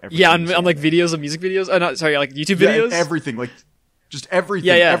before I've ever seen on like videos of music videos? Like YouTube videos? Yeah, everything. Like, just everything.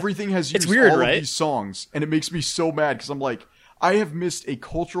 Yeah. Everything has used all of these songs, and it makes me so mad, because I'm like, I have missed a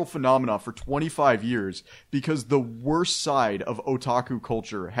cultural phenomenon for 25 years because the worst side of otaku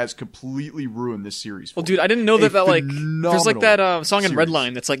culture has completely ruined this series. Well, dude, I didn't know that like there's like that song in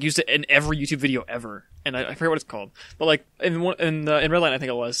Redline that's like used in every YouTube video ever, and I forget what it's called. But like in Redline, I think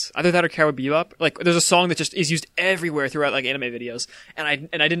it was either that or Cowboy Bebop. Like there's a song that just is used everywhere throughout like anime videos, and I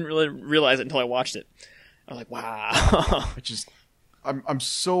didn't really realize it until I watched it. I was like, wow.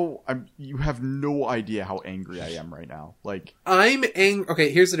 You have no idea how angry I am right now. Like, I'm angry.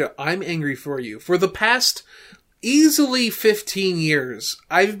 Okay, here's the deal. I'm angry for you. For the past easily 15 years,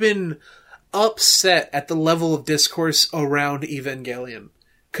 I've been upset at the level of discourse around Evangelion.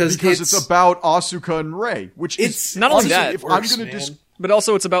 Because it's about Asuka and Rey, which it's not only that. If I'm going to but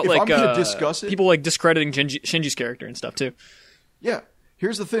also it's about like discuss it, people like discrediting Shinji's character and stuff too. Yeah.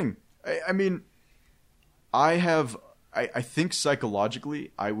 Here's the thing. I mean, I think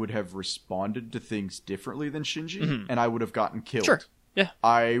psychologically I would have responded to things differently than Shinji, and I would have gotten killed. Sure. Yeah.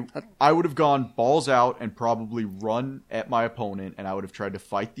 I would have gone balls out and probably run at my opponent, and I would have tried to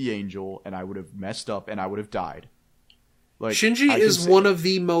fight the angel, and I would have messed up, and I would have died. Like, Shinji is one of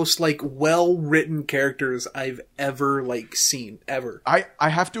the most like well-written characters I've ever like seen ever. I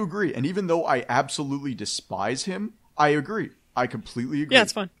have to agree, and even though I absolutely despise him, I agree. I completely agree. Yeah,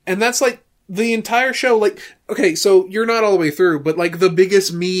 it's fine. And that's like the entire show, like, okay, so you're not all the way through, but like the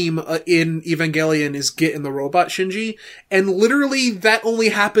biggest meme in Evangelion is getting the robot Shinji, and literally that only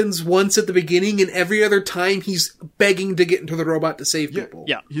happens once at the beginning, and every other time he's begging to get into the robot to save people.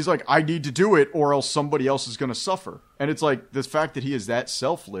 Yeah. He's like, I need to do it or else somebody else is going to suffer. And it's like, the fact that he is that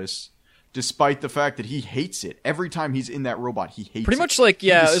selfless, despite the fact that he hates it. Every time he's in that robot, he hates it. Pretty much like,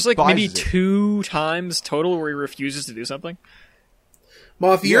 there's like maybe 2 times total where he refuses to do something.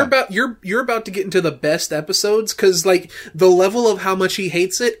 Moth, you're about to get into the best episodes, because like the level of how much he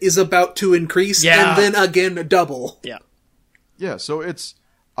hates it is about to increase, and then again double. Yeah. So it's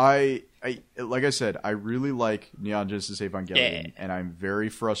I like I said, I really like Neon Genesis Evangelion, and I'm very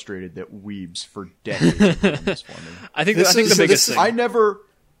frustrated that weebs for decades have done this for me. I think the biggest thing.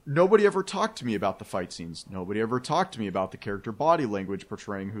 Nobody ever talked to me about the fight scenes. Nobody ever talked to me about the character body language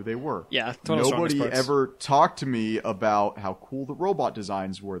portraying who they were. Yeah, nobody ever talked to me about how cool the robot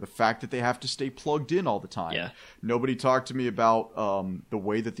designs were, the fact that they have to stay plugged in all the time. Yeah. Nobody talked to me about the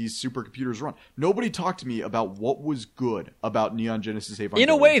way that these supercomputers run. Nobody talked to me about what was good about Neon Genesis Evangelion. In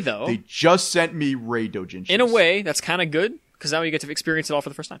a way, though. They just sent me Rei Doujinshi. In a way, that's kind of good, because now you get to experience it all for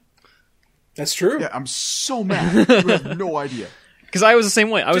the first time. That's true. Yeah, I'm so mad. You have no idea. Because I was the same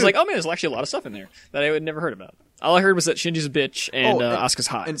way. I was like, oh man, there's actually a lot of stuff in there that I had never heard about. All I heard was that Shinji's a bitch and Asuka's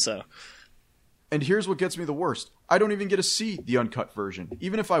hot. And here's what gets me the worst. I don't even get to see the uncut version.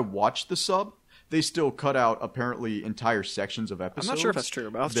 Even if I watch the sub, they still cut out apparently entire sections of episodes. I'm not sure if that's true,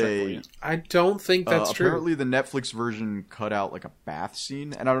 but I'll check for you. I don't think that's true. Apparently the Netflix version cut out like a bath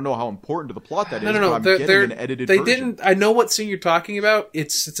scene, and I don't know how important to the plot that is, No. but I'm getting an edited version. I know what scene you're talking about.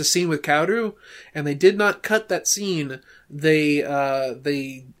 It's a scene with Kaoru, and they did not cut that scene. They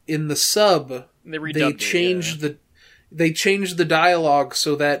in the sub they changed the dialogue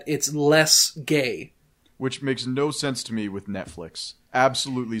so that it's less gay. Which makes no sense to me with Netflix.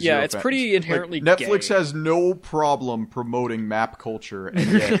 Absolutely zero. Yeah, it's pretty inherently like, Netflix gay. has no problem promoting map culture,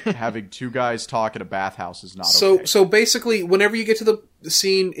 and yet having 2 guys talk at a bathhouse is not okay. So basically, whenever you get to the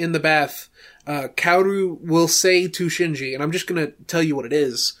scene in the bath, Kaoru will say to Shinji, and I'm just going to tell you what it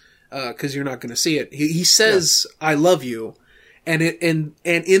is, because you're not going to see it. He says, "I love you," and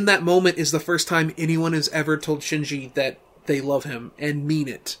in that moment is the first time anyone has ever told Shinji that they love him and mean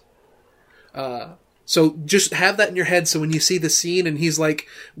it. So just have that in your head, so when you see the scene and he's like,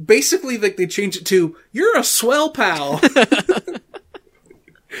 basically like they change it to, "You're a swell pal."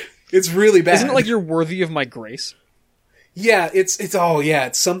 It's really bad. Isn't it like you're worthy of my grace? Yeah, it's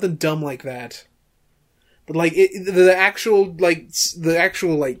something dumb like that. Like the actual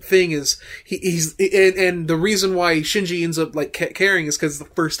thing is he's and the reason why Shinji ends up like caring is because it's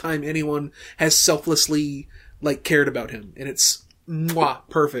the first time anyone has selflessly like cared about him, and it's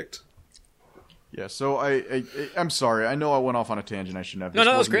perfect. Yeah, so I'm sorry. I know I went off on a tangent. I shouldn't have. No,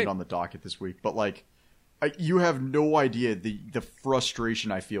 that was great. On the docket this week, but like, you have no idea the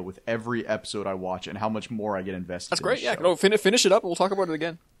frustration I feel with every episode I watch and how much more I get invested. That's great. In Yeah, no, finish it up. We'll talk about it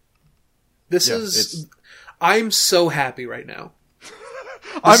again. I'm so happy right now.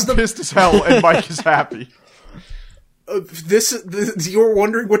 I'm pissed as hell, and Mike is happy. You were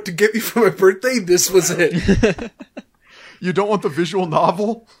wondering what to get me for my birthday? This was it. You don't want the visual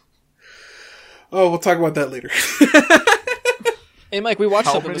novel? Oh, we'll talk about that later. Hey, Mike, we watched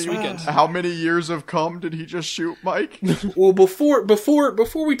something this weekend. How many years have come did he just shoot, Mike? Well, before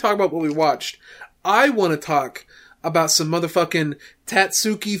we talk about what we watched, I want to talk about some motherfucking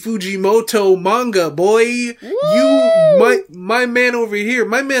Tatsuki Fujimoto manga, boy. Woo! My man over here,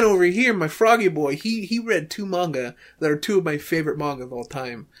 my Froggy boy, he read 2 manga that are 2 of my favorite manga of all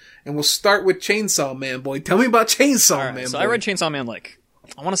time. And we'll start with Chainsaw Man, boy. Tell me about Chainsaw Man, so boy. I read Chainsaw Man,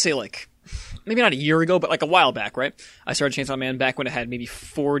 I want to say, maybe not a year ago, but a while back, right? I started Chainsaw Man back when it had maybe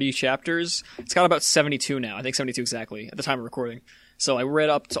 40 chapters. It's got about 72 now. I think 72 exactly at the time of recording. So I read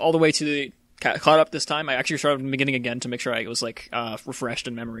up to all the way to caught up this time. I actually started from the beginning again to make sure I was refreshed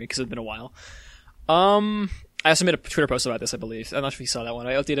in memory because it's been a while. I also made a Twitter post about this, I believe. I'm not sure if you saw that one.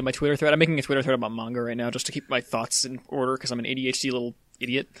 I updated my Twitter thread. I'm making a Twitter thread about manga right now just to keep my thoughts in order because I'm an ADHD little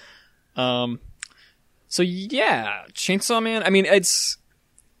idiot. So yeah, Chainsaw Man. I mean, it's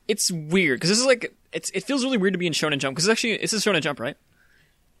weird because this is it feels really weird to be in Shonen Jump because it's a Shonen Jump, right?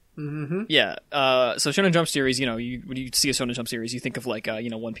 Mm-hmm. Yeah. So Shonen Jump series, when you see a Shonen Jump series, you think of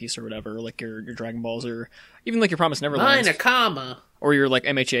One Piece or whatever, like your Dragon Balls or even your Promised Neverland, or your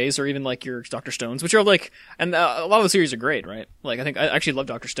MHAs or even your Dr. Stones, which are and a lot of the series are great, right? I think I actually love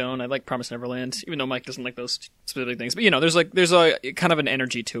Dr. Stone. I like Promised Neverland, even though Mike doesn't like those specific things. But there's a kind of an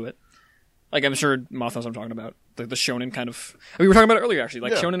energy to it. I'm sure Moth knows what I'm talking about. The shonen kind of... we were talking about it earlier, actually.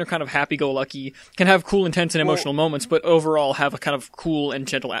 Shonen are kind of happy-go-lucky, can have cool, intense, and emotional moments, but overall have a kind of cool and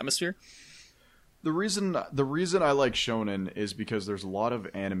gentle atmosphere. The reason I like shonen is because there's a lot of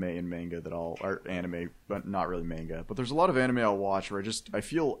anime and manga or anime, but not really manga, but there's a lot of anime I'll watch where I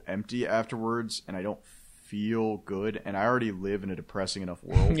feel empty afterwards, and I don't feel good, and I already live in a depressing enough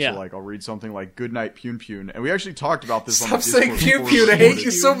world, yeah. So I'll read something like Goodnight Pune Pune, and we actually talked about this Stop on the Discord. Stop saying Pune Pune, I hate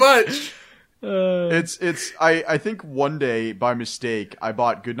you so much! I think one day by mistake I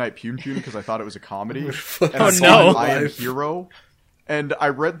bought Goodnight Pune Pune because I thought it was a comedy. And I saw I Am Hero, and I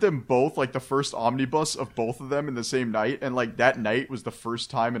read them both the first omnibus of both of them in the same night, and that night was the first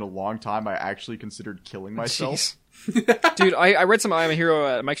time in a long time I actually considered killing myself. Dude, I read some I Am a Hero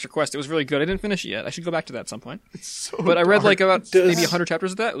at Mike's request. It was really good. I didn't finish it yet. I should go back to that at some point. It's so but I read dark. maybe 100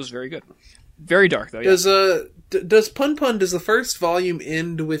 chapters of that. It was very good. Very dark though. Yeah. Does does the first volume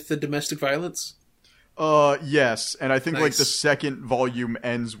end with the domestic violence? Yes, and I think Nice. the second volume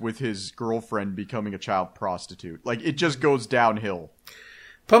ends with his girlfriend becoming a child prostitute. It just goes downhill.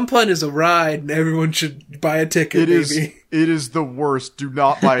 Pun Pun is a ride, and everyone should buy a ticket. It is the worst. Do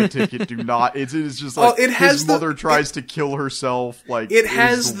not buy a ticket. Do not. It is just his mother tries to kill herself. It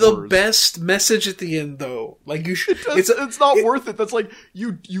has the best message at the end, though. You should. It's not worth it. That's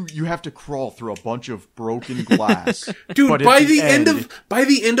you have to crawl through a bunch of broken glass, dude. But by the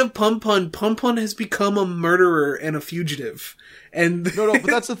end of Pun Pun has become a murderer and a fugitive. And no, but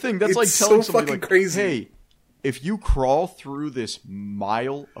that's the thing. That's it's telling so somebody fucking crazy. Hey, if you crawl through this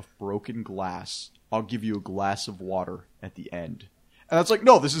mile of broken glass, I'll give you a glass of water at the end. And that's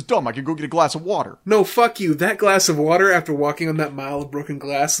no, this is dumb. I can go get a glass of water. No, fuck you. That glass of water after walking on that mile of broken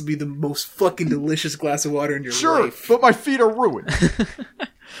glass will be the most fucking delicious glass of water in your life. Sure, but my feet are ruined.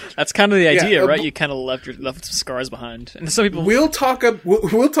 That's kind of the idea, right? You kind of left some scars behind. And some people... We'll talk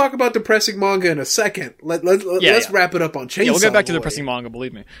about depressing manga in a second. Let's wrap it up on Chainsaw. Yeah, we'll get back to the depressing manga,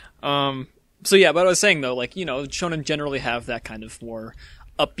 believe me. So yeah, but I was saying though, shonen generally have that kind of more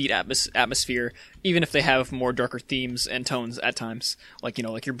upbeat atmosphere, even if they have more darker themes and tones at times, like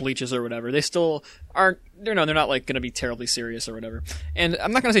your Bleaches or whatever. They still aren't. They're not going to be terribly serious or whatever. And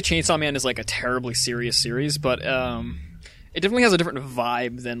I'm not going to say Chainsaw Man is a terribly serious series, but it definitely has a different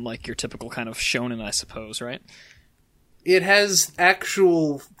vibe than your typical kind of shonen, I suppose, right? It has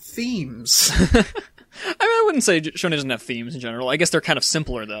actual themes. I wouldn't say shonen doesn't have themes in general. I guess they're kind of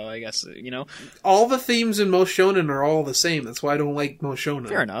simpler, though, I guess, All the themes in most shonen are all the same. That's why I don't like most shonen.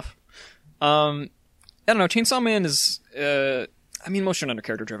 Fair enough. I don't know. Chainsaw Man is... most shonen are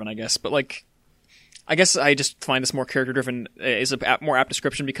character-driven, I guess. But, I guess I just find this more character-driven is a more apt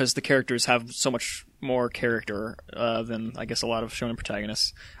description because the characters have so much more character than, I guess, a lot of shonen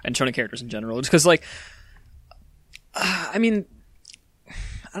protagonists and shonen characters in general. Just because, like, I mean, I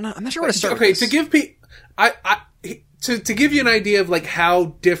don't know. I'm not sure where to start. Okay, to give to give you an idea of like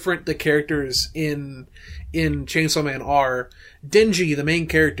how different the characters in Chainsaw Man are, Denji, the main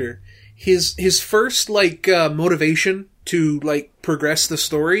character, his first like motivation to like progress the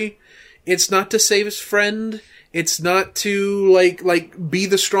story, it's not to save his friend, it's not to like be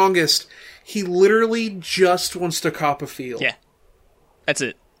the strongest. He literally just wants to cop a feel. Yeah, that's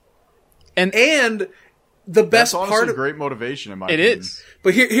it. And the best That's part of great motivation in my it opinion. is.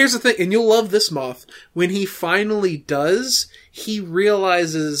 But here's the thing, and you'll love this, Moth. When he finally does, he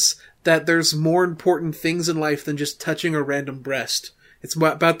realizes that there's more important things in life than just touching a random breast. It's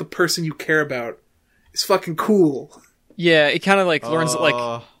about the person you care about. It's fucking cool. Yeah, it kind of like learns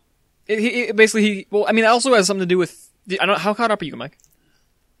like it basically. Well, I mean, it also has something to do with. I don't know how caught up are you, Mike?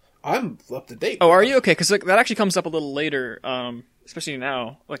 I'm up to date. Oh, are you okay? Because like, that actually comes up a little later, especially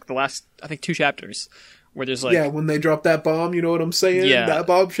now, like the last I think 2 chapters, where there's like when they drop that bomb, you know what I'm saying? Yeah. That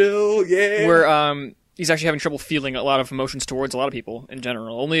bombshell, yeah. where he's actually having trouble feeling a lot of emotions towards a lot of people in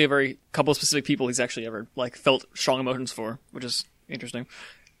general. Only a very couple of specific people he's actually ever like felt strong emotions for, which is interesting.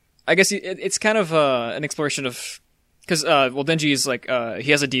 I guess it's kind of an exploration of because Denji is like he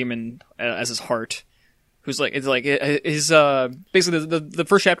has a demon as his heart, who's like it's like his basically the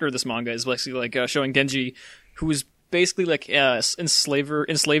first chapter of this manga is basically like showing Denji, who is basically like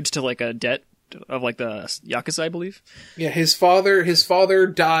enslaved to like a debt of like the Yakuza, I believe. Yeah, his father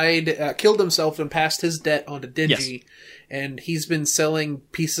died, killed himself, and passed his debt onto Denji, Yes. and he's been selling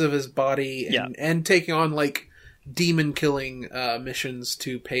pieces of his body and taking on like demon killing missions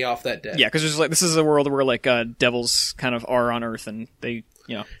to pay off that debt. Yeah, because there's like this is a world where like devils kind of are on Earth, and they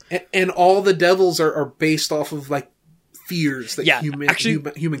and all the devils are based off of like fears that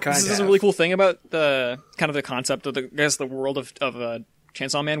humankind This is have. a really cool thing about the kind of the concept of the world of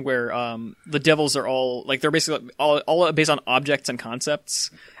Chainsaw Man, where the devils are all like they're basically all based on objects and concepts,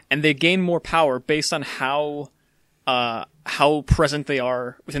 and they gain more power based on how present they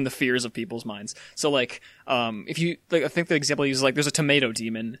are within the fears of people's minds. So like if you like, I think the example uses like there's a tomato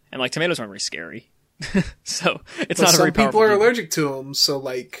demon, and like tomatoes aren't very scary. So it's not a very powerful. Some people are demon. allergic to them, so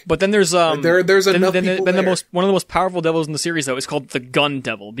like. But then there's there's enough people there. One of the most powerful devils in the series though is called the Gun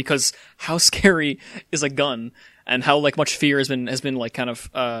Devil, because how scary is a gun, and how like much fear has been like kind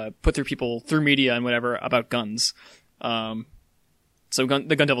of put through people through media and whatever about guns. So the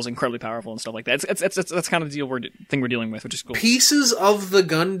Gun Devil is incredibly powerful and stuff like that. That's kind of the thing we're dealing with, which is cool. Pieces of the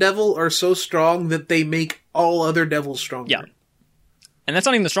Gun Devil are so strong that they make all other devils stronger. Yeah. And that's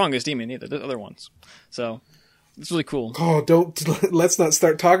not even the strongest demon either. There's other ones. So it's really cool. Oh, let's not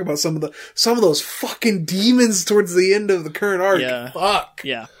start talking about some of those fucking demons towards the end of the current arc. Yeah. Fuck.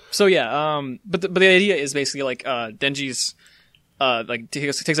 Yeah. So yeah, but the idea is basically like Denji's like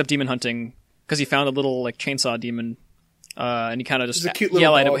takes up demon hunting because he found a little like chainsaw demon, and he kind of just he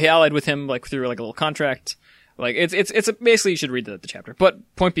allied with him like through like a little contract. Like it's basically you should read the chapter.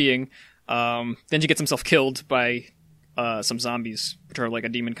 But point being, Denji gets himself killed by some zombies, which are like a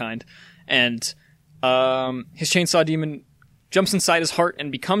demon kind, and his chainsaw demon jumps inside his heart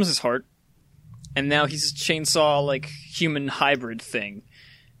and becomes his heart, and now he's a chainsaw like human hybrid thing.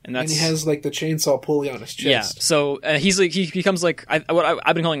 And he has like the chainsaw pulley on his chest. Yeah, so he's like he becomes like I've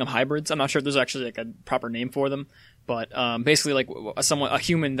been calling them hybrids. I'm not sure if there's actually like a proper name for them, but basically like a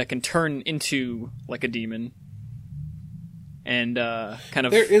human that can turn into like a demon, and kind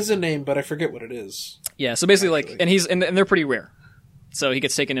of there is a name, but I forget what it is. Yeah, so basically like and they're pretty rare, so he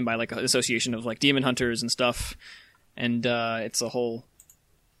gets taken in by like an association of like demon hunters and stuff, and it's a whole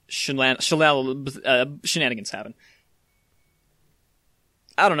shenanigans happen.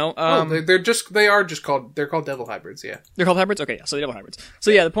 I don't know. They're called devil hybrids. Yeah, they're called hybrids. Okay, yeah. So they're devil hybrids. So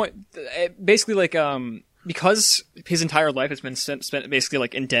yeah, the point, basically, like, because his entire life has been spent basically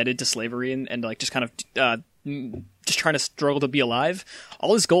like indebted to slavery and like just kind of just trying to struggle to be alive.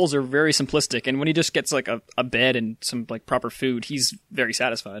 All his goals are very simplistic, and when he just gets like a bed and some like proper food, he's very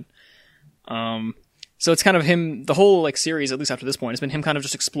satisfied. So it's kind of him. The whole like series, at least after this point, has been him kind of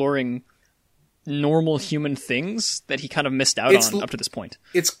just exploring normal human things that he kind of missed out on up to this point.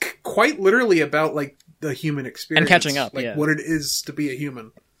 It's quite literally about like the human experience and catching up, like what it is to be a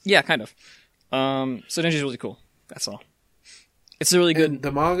human. Yeah, kind of. So Denji's really cool. That's all. It's really good. And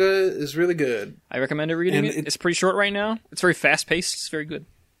the manga is really good. I recommend reading it. It's pretty short right now. It's very fast paced. It's very good.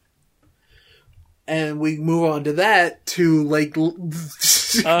 And we move on to that to like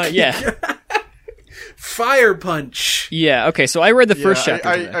yeah. Fire Punch. Yeah, okay, so I read the first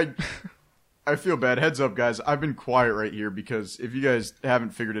chapter today. I I feel bad. Heads up, guys. I've been quiet right here because if you guys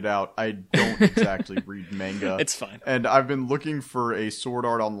haven't figured it out, I don't exactly read manga. It's fine. And I've been looking for a Sword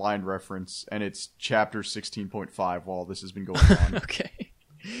Art Online reference, and it's chapter 16.5 while this has been going on. Okay.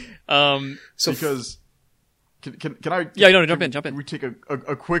 So Because can I? Yeah, no, jump in. Can we take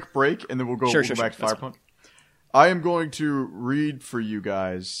a quick break and then we'll go, Sure, back to Fire that's Punch? I am going to read for you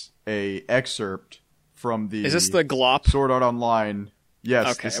guys a excerpt from the. Is this the Glop? Sword Art Online?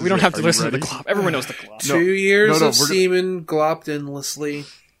 Yes. Okay, this is we don't it. have to Are listen you to the ready? Glop. Everyone knows the Glop. 2 years no, of semen glopped endlessly.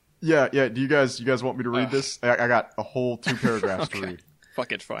 Yeah. Do you guys want me to read this? I got a whole 2 paragraphs to read.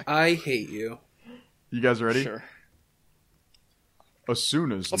 Fuck it, fine. I hate you. You guys ready? Sure.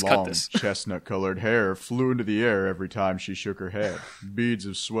 Asuna's Let's cut long, this. chestnut-colored hair flew into the air every time she shook her head. Beads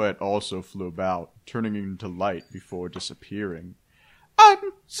of sweat also flew about, turning into light before disappearing. I'm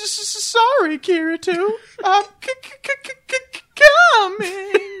sorry, Kirito. I'm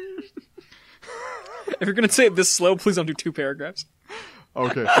coming. If you're gonna say it this slow, please don't do 2 paragraphs.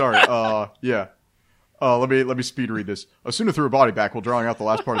 Okay, sorry. Yeah. Let me speed read this. Asuna threw her body back while drawing out the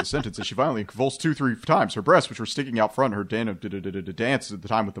last part of the sentence as she violently convulsed 2-3 times. Her breasts, which were sticking out front, her dance at the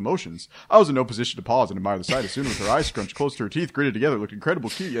time with emotions. I was in no position to pause and admire the sight. Asuna, with her eyes scrunched close to her teeth, gritted together, looked incredibly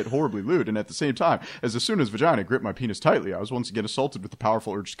cute yet horribly lewd. And at the same time, as Asuna's vagina gripped my penis tightly, I was once again assaulted with the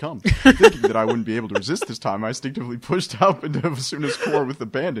powerful urge to come. Thinking that I wouldn't be able to resist this time, I instinctively pushed out into Asuna's core with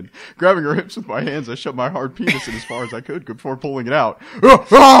abandon. Grabbing her hips with my hands, I shoved my hard penis in as far as I could before pulling it out.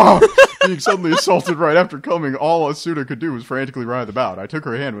 Being suddenly assaulted right after coming, all Asuna could do was frantically writhe about. I took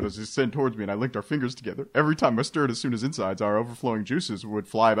her hand as she sent towards me, and I linked our fingers together. Every time I stirred Asuna's insides, our overflowing juices would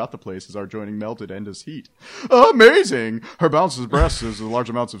fly about the place as our joining melted and as heat. Amazing! Her bounces breasts as large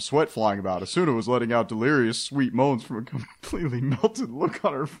amounts of sweat flying about. Asuna was letting out delirious, sweet moans from a completely melted look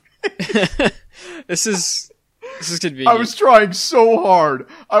on her face. This is convenient. I was trying so hard.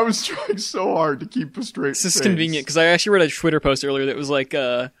 To keep a straight This is face. convenient because I actually read a Twitter post earlier that was like,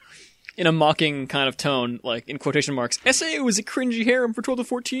 in a mocking kind of tone, like in quotation marks, SAO is a cringy harem for 12 to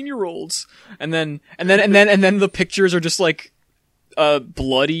 14-year-olds, and then the pictures are just like,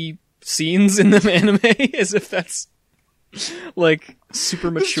 bloody scenes in the anime, as if that's like super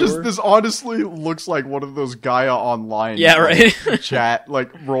mature. This honestly looks like one of those Gaia Online chat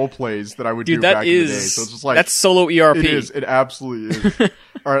like role plays that I would do back in the day. So it's just like that's solo ERP. It is. It absolutely is.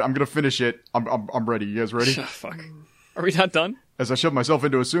 All right, I'm gonna finish it. I'm ready. You guys ready? Fuck. Are we not done? As I shoved myself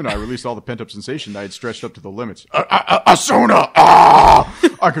into Asuna, I released all the pent-up sensation I had stretched up to the limits. Asuna! Ah!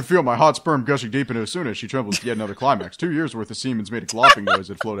 I could feel my hot sperm gushing deep into Asuna as she trembled with yet another climax. 2 years' worth of semen's made a glopping noise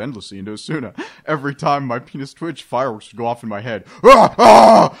that flowed endlessly into Asuna. Every time my penis twitched, fireworks would go off in my head. Ah!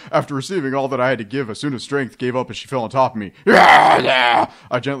 Ah! After receiving all that I had to give, Asuna's strength gave up as she fell on top of me. I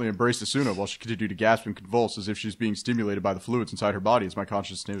gently embraced Asuna while she continued to gasp and convulse as if she was being stimulated by the fluids inside her body as my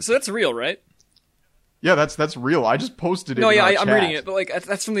consciousness. So that's real, right? Yeah, that's real. I just posted it. No, in yeah, our I'm chat. reading it, but like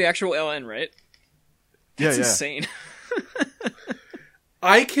that's from the actual LN, right? That's insane.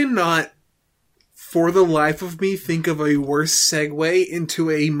 I cannot, for the life of me, think of a worse segue into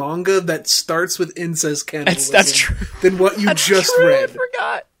a manga that starts with incest cannibalism That's true. than what you just read. I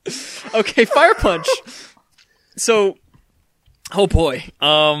forgot. Okay, Fire Punch. So, oh boy.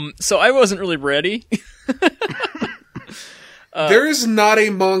 So I wasn't really ready. There is not a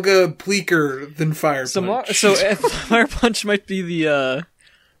manga bleaker than Fire Punch. So Fire Punch might be the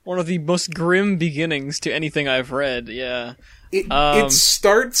one of the most grim beginnings to anything I've read. Yeah. It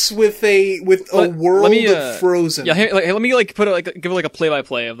starts with a world of Frozen. Yeah, hey, let me give a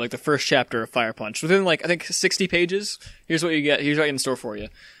play-by-play of like the first chapter of Fire Punch within like I think 60 pages. Here's what you get. Here's what I have in store for you.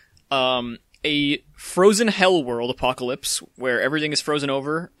 A frozen hell world apocalypse where everything is frozen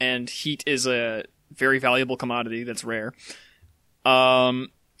over and heat is a very valuable commodity that's rare.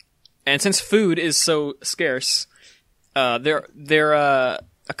 And since food is so scarce, one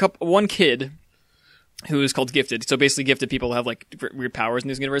kid who is called Gifted. So basically, gifted people have like weird powers in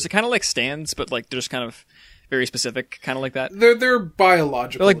this universe. It kind of like stands, but like they're just kind of very specific, kind of like that. They're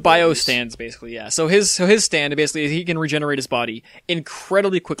biological. They're like bio abilities. stands, basically. Yeah. So his stand basically he can regenerate his body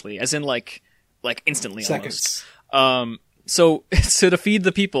incredibly quickly, as in like instantly, Seconds. almost. So to feed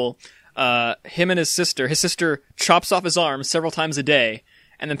the people, him and his sister chops off his arm several times a day,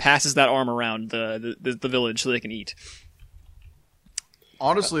 and then passes that arm around the village so they can eat.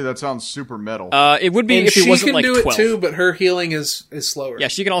 Honestly, that sounds super metal. It would be And if she it wasn't can like do 12. it too, but her healing is slower. Yeah,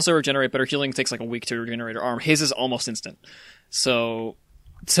 she can also regenerate, but her healing takes like a week to regenerate her arm. His is almost instant. So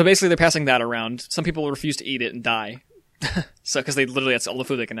basically, they're passing that around. Some people refuse to eat it and die. So because that's all the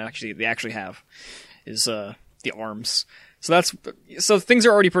food they actually have is the arms. So things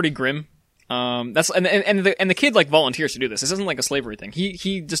are already pretty grim. The kid like volunteers to do this. This isn't like a slavery thing.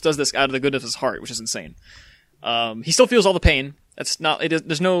 He just does this out of the goodness of his heart, which is insane. He still feels all the pain. It's not like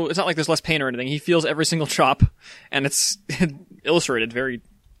there's less pain or anything. He feels every single chop, and it's illustrated, very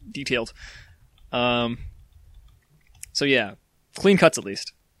detailed. So yeah, clean cuts at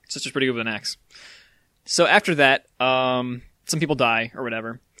least. Sister's pretty good with an axe. So after that, some people die or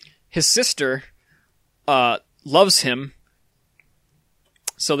whatever. His sister loves him.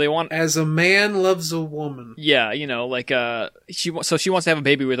 So they want, as a man loves a woman. Yeah, like she wants to have a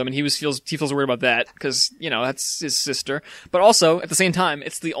baby with him, and he feels worried about that because that's his sister. But also at the same time,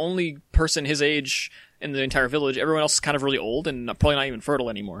 it's the only person his age in the entire village. Everyone else is kind of really old and probably not even fertile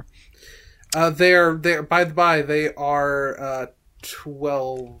anymore. They're by the by, they are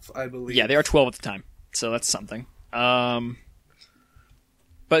 12, I believe. Yeah, they are 12 at the time, so that's something. But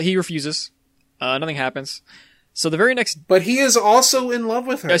he refuses. Nothing happens. So the very next, but he is also in love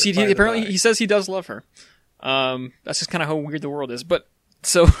with her. Yes, apparently he says he does love her. That's just kind of how weird the world is. But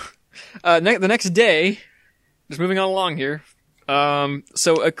so the next day, just moving on along here.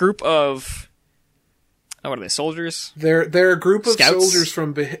 So a group of what are they? Soldiers? They're a group of Scouts? soldiers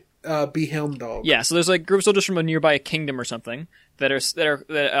from Behelmdog. Yeah, so there's like a group of soldiers from a nearby kingdom or something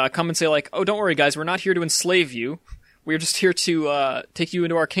that come and say like, "Oh, don't worry, guys, we're not here to enslave you. We're just here to take you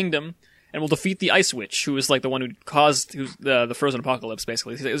into our kingdom." And we'll defeat the Ice Witch, who was like the one who caused the frozen apocalypse.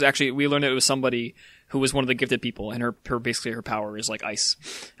 Basically, it was actually, we learned it was somebody who was one of the gifted people, and her power is like ice,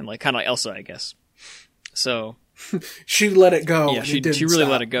 and like kind of like Elsa, I guess. So she let it go. Yeah, she really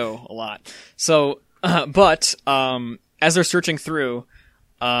let it go a lot. So, but as they're searching through,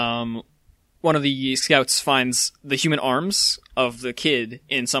 one of the scouts finds the human arms of the kid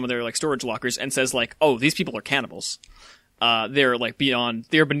in some of their like storage lockers, and says like, "Oh, these people are cannibals. They're like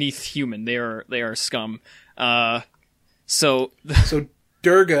they're beneath human. They are scum." So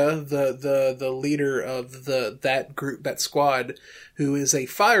Durga, the leader of that group, that squad, who is a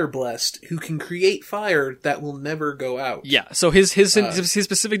fire blessed, who can create fire that will never go out. Yeah. So his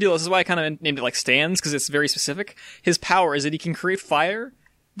specific deal. This is why I kind of named it like stands, because it's very specific. His power is that he can create fire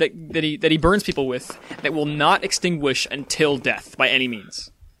that he burns people with that will not extinguish until death by any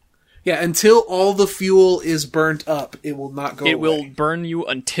means. Yeah, until all the fuel is burnt up, it will not go away. It will burn you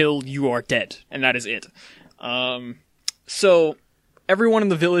until you are dead, and that is it. So everyone in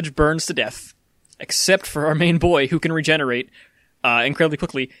the village burns to death, except for our main boy, who can regenerate incredibly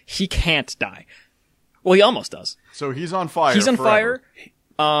quickly. He can't die. Well, he almost does. So he's on fire. He's on forever.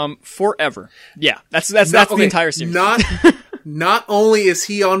 fire, forever. Yeah, that's the entire series. Not only is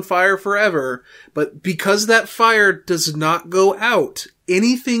he on fire forever, but because that fire does not go out,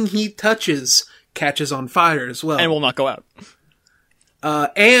 anything he touches catches on fire as well, and will not go out.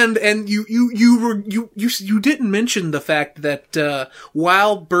 And you didn't mention the fact that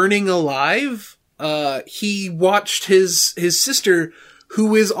while burning alive, he watched his sister,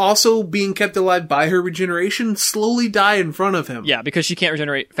 who is also being kept alive by her regeneration, slowly die in front of him. Yeah, because she can't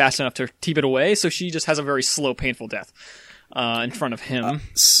regenerate fast enough to keep it away, so she just has a very slow, painful death. In front of him,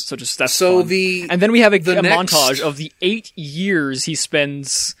 so that's fun. And then we have a montage of the 8 years he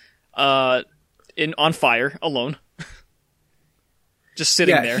spends on fire alone, just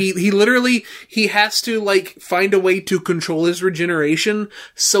sitting there. He literally has to like find a way to control his regeneration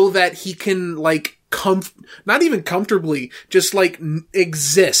so that he can like not even comfortably, just like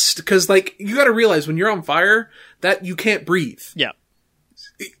exist. Because like you got to realize when you're on fire that you can't breathe. Yeah.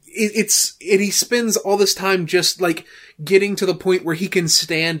 He spends all this time just like getting to the point where he can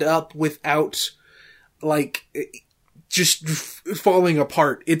stand up without like just falling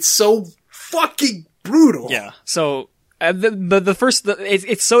apart. It's so fucking brutal. Yeah. So the first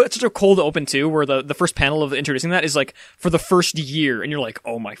it's such a cold open too, where the first panel of introducing that is like for the first year, and you're like,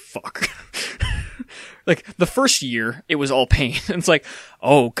 oh my fuck. Like the first year, it was all pain. And it's like,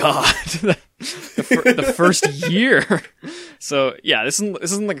 oh god, the first year. So yeah, this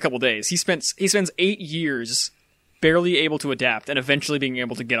isn't like a couple days. He spends 8 years barely able to adapt, and eventually being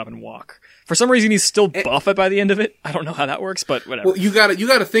able to get up and walk. For some reason, he's still buff by the end of it. I don't know how that works, but whatever. Well, you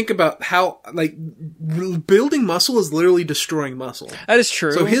gotta think about how like building muscle is literally destroying muscle. That is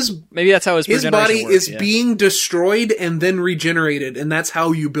true. So maybe that's how his body works, is being destroyed and then regenerated, and that's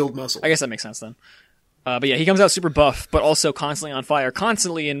how you build muscle. I guess that makes sense then. But yeah, he comes out super buff, but also constantly on fire,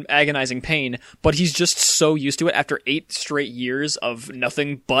 constantly in agonizing pain, but he's just so used to it after 8 straight years of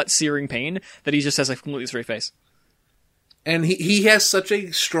nothing but searing pain that he just has a completely straight face. And he has such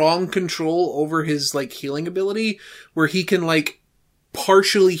a strong control over his like healing ability where he can like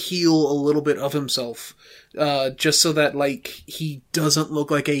partially heal a little bit of himself, just so that like he doesn't look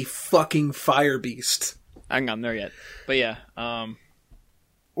like a fucking fire beast. I haven't gotten there yet. But yeah,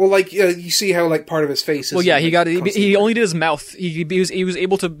 Well, like you see how like part of his face is. Well, yeah, he constantly only did his mouth. He was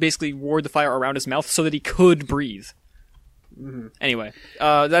able to basically ward the fire around his mouth so that he could breathe. Mm-hmm. Anyway,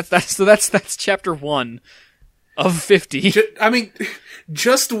 that's chapter 1 of 50. I mean,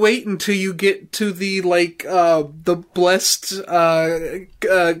 just wait until you get to the the blessed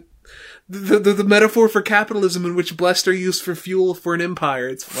the metaphor for capitalism in which blessed are used for fuel for an empire.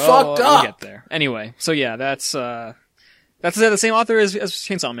 It's fucked up. We'll get there. Anyway, so yeah, that's the same author as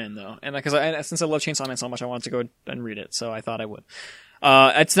Chainsaw Man, though, and because since I love Chainsaw Man so much, I wanted to go and read it, so I thought I would.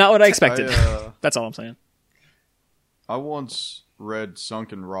 It's not what I expected. That's all I'm saying. I once read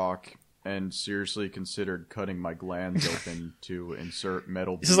Sunken Rock and seriously considered cutting my glands open to insert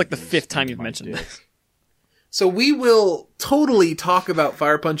metal. This is like the 5th time you've my mentioned dick. this. So we will totally talk about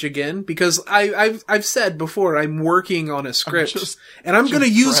Fire Punch again, because I've said before I'm working on a script, and I'm going to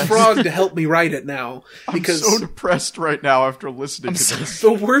use Frog to help me write it now. Because I'm so depressed right now after listening to this.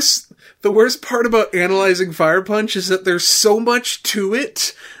 The worst part about analyzing Fire Punch is that there's so much to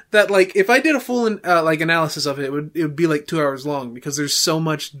it that, like, if I did a full analysis of it, it would be like 2 hours long, because there's so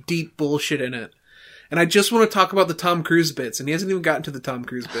much deep bullshit in it. And I just want to talk about the Tom Cruise bits, and he hasn't even gotten to the Tom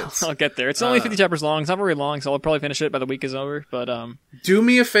Cruise bits. I'll get there. It's only 50 chapters long. It's not very long, so I'll probably finish it by the week is over. But do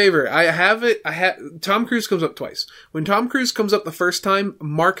me a favor. Tom Cruise comes up twice. When Tom Cruise comes up the first time,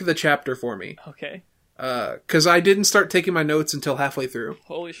 mark the chapter for me. Okay. Because I didn't start taking my notes until halfway through.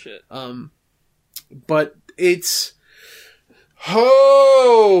 Holy shit. But it's...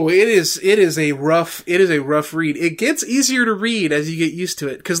 Oh, it is a rough read. It gets easier to read as you get used to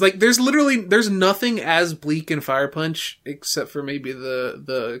it. Cause like, there's nothing as bleak in Fire Punch, except for maybe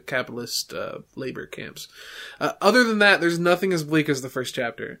the capitalist, labor camps. Other than that, there's nothing as bleak as the first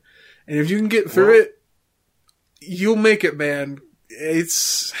chapter. And if you can get through it, you'll make it, man.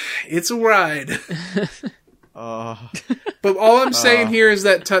 It's a ride. But all I'm saying here is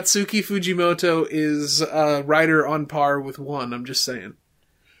that Tatsuki Fujimoto is a writer on par with one. I'm just saying.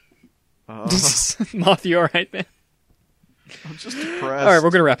 Moth, you alright, man? I'm just depressed. Alright, we're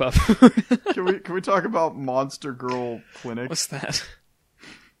gonna wrap up. Can we talk about Monster Girl Clinic? What's that?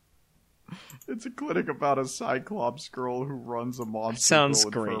 It's a clinic about a Cyclops girl who runs a monster Sounds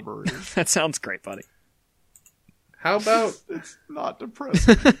girl great. infirmary. That sounds great, buddy. How about... It's not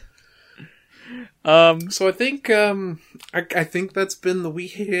depressing. So I think I think that's been the We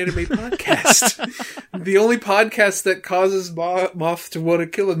Hate Anime podcast. The only podcast that causes Moth to want to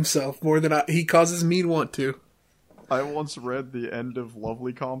kill himself more than he causes me to want to. I once read the end of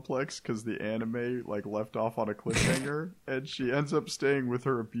Lovely Complex because the anime left off on a cliffhanger, and she ends up staying with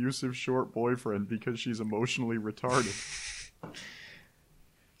her abusive short boyfriend because she's emotionally retarded.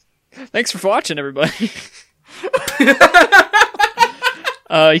 Thanks for watching, everybody.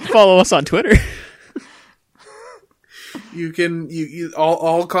 You can follow us on Twitter. You can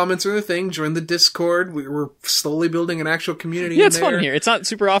all comments are the thing. Join the Discord. We're slowly building an actual community. Yeah, it's fun here. It's not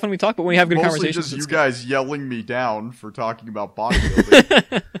super often we talk, but when we have good Mostly conversations, just it's you good. guys yelling me down for talking about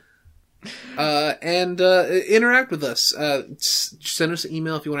bodybuilding. And interact with us. Send us an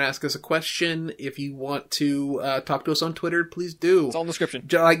email if you want to ask us a question. If you want to talk to us on Twitter, please do. It's all in the description.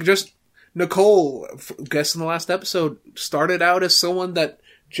 Just Nicole, guest in the last episode, started out as someone that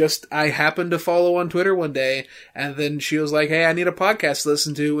I happened to follow on Twitter one day, and then she was like, hey, I need a podcast to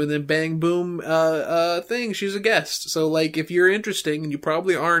listen to, and then bang, boom, thing, she's a guest. So, if you're interesting, and you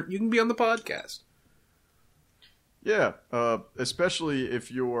probably aren't, you can be on the podcast. Yeah, especially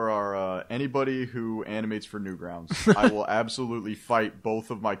if you are anybody who animates for Newgrounds. I will absolutely fight both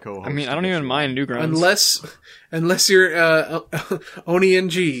of my co-hosts. I mean, I don't even mind Newgrounds. Unless you're Oni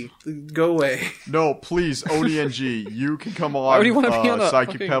NG, go away. No, please, Oni NG, you can come on. Why would you want to be on a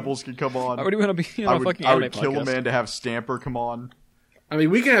Psychic fucking... Pebbles can come on. Why would you want to be on a fucking anime podcast? I would kill a man to have Stamper come on. I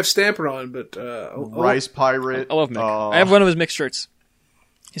mean, we can have Stamper on, but... Rice Pirate. I love Mick. I have one of his mixed shirts.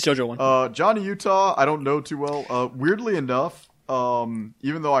 His JoJo one. Johnny Utah, I don't know too well. Weirdly enough,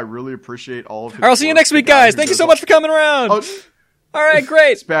 even though I really appreciate all of his All right, I'll see you next week, guys. Thank you so much for coming around. All right,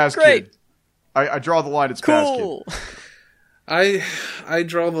 great. Spaz great. Kid. I draw the line at Spaz Cool. Kid. I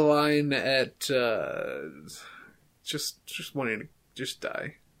draw the line at just wanting to just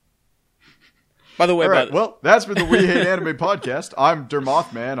die. By the way, all right, well, that's been the We Hate Anime podcast. I'm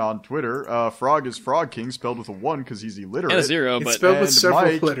Dermothman on Twitter. Frog is Frog King, spelled with a 1 because he's illiterate. And a 0, it's but spelled with several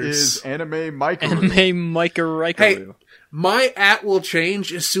Mike letters. Is Anime Mike. Anime Mike Raikaru. Hey, my @ will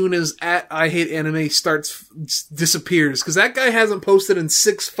change as soon as @ I Hate Anime disappears, because that guy hasn't posted in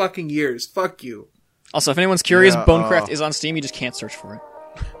 6 fucking years. Fuck you. Also, if anyone's curious, Bonecraft is on Steam. You just can't search for it.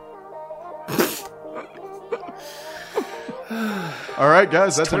 All right,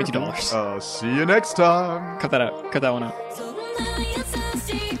 guys, that's $22. See you next time. Cut that out. Cut that one out.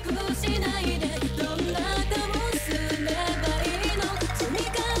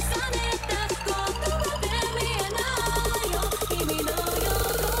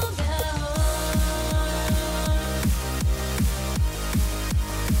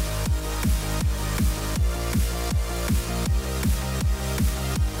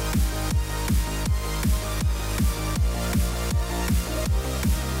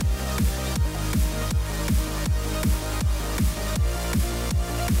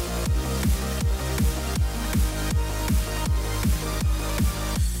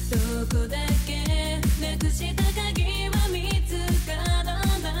 くでき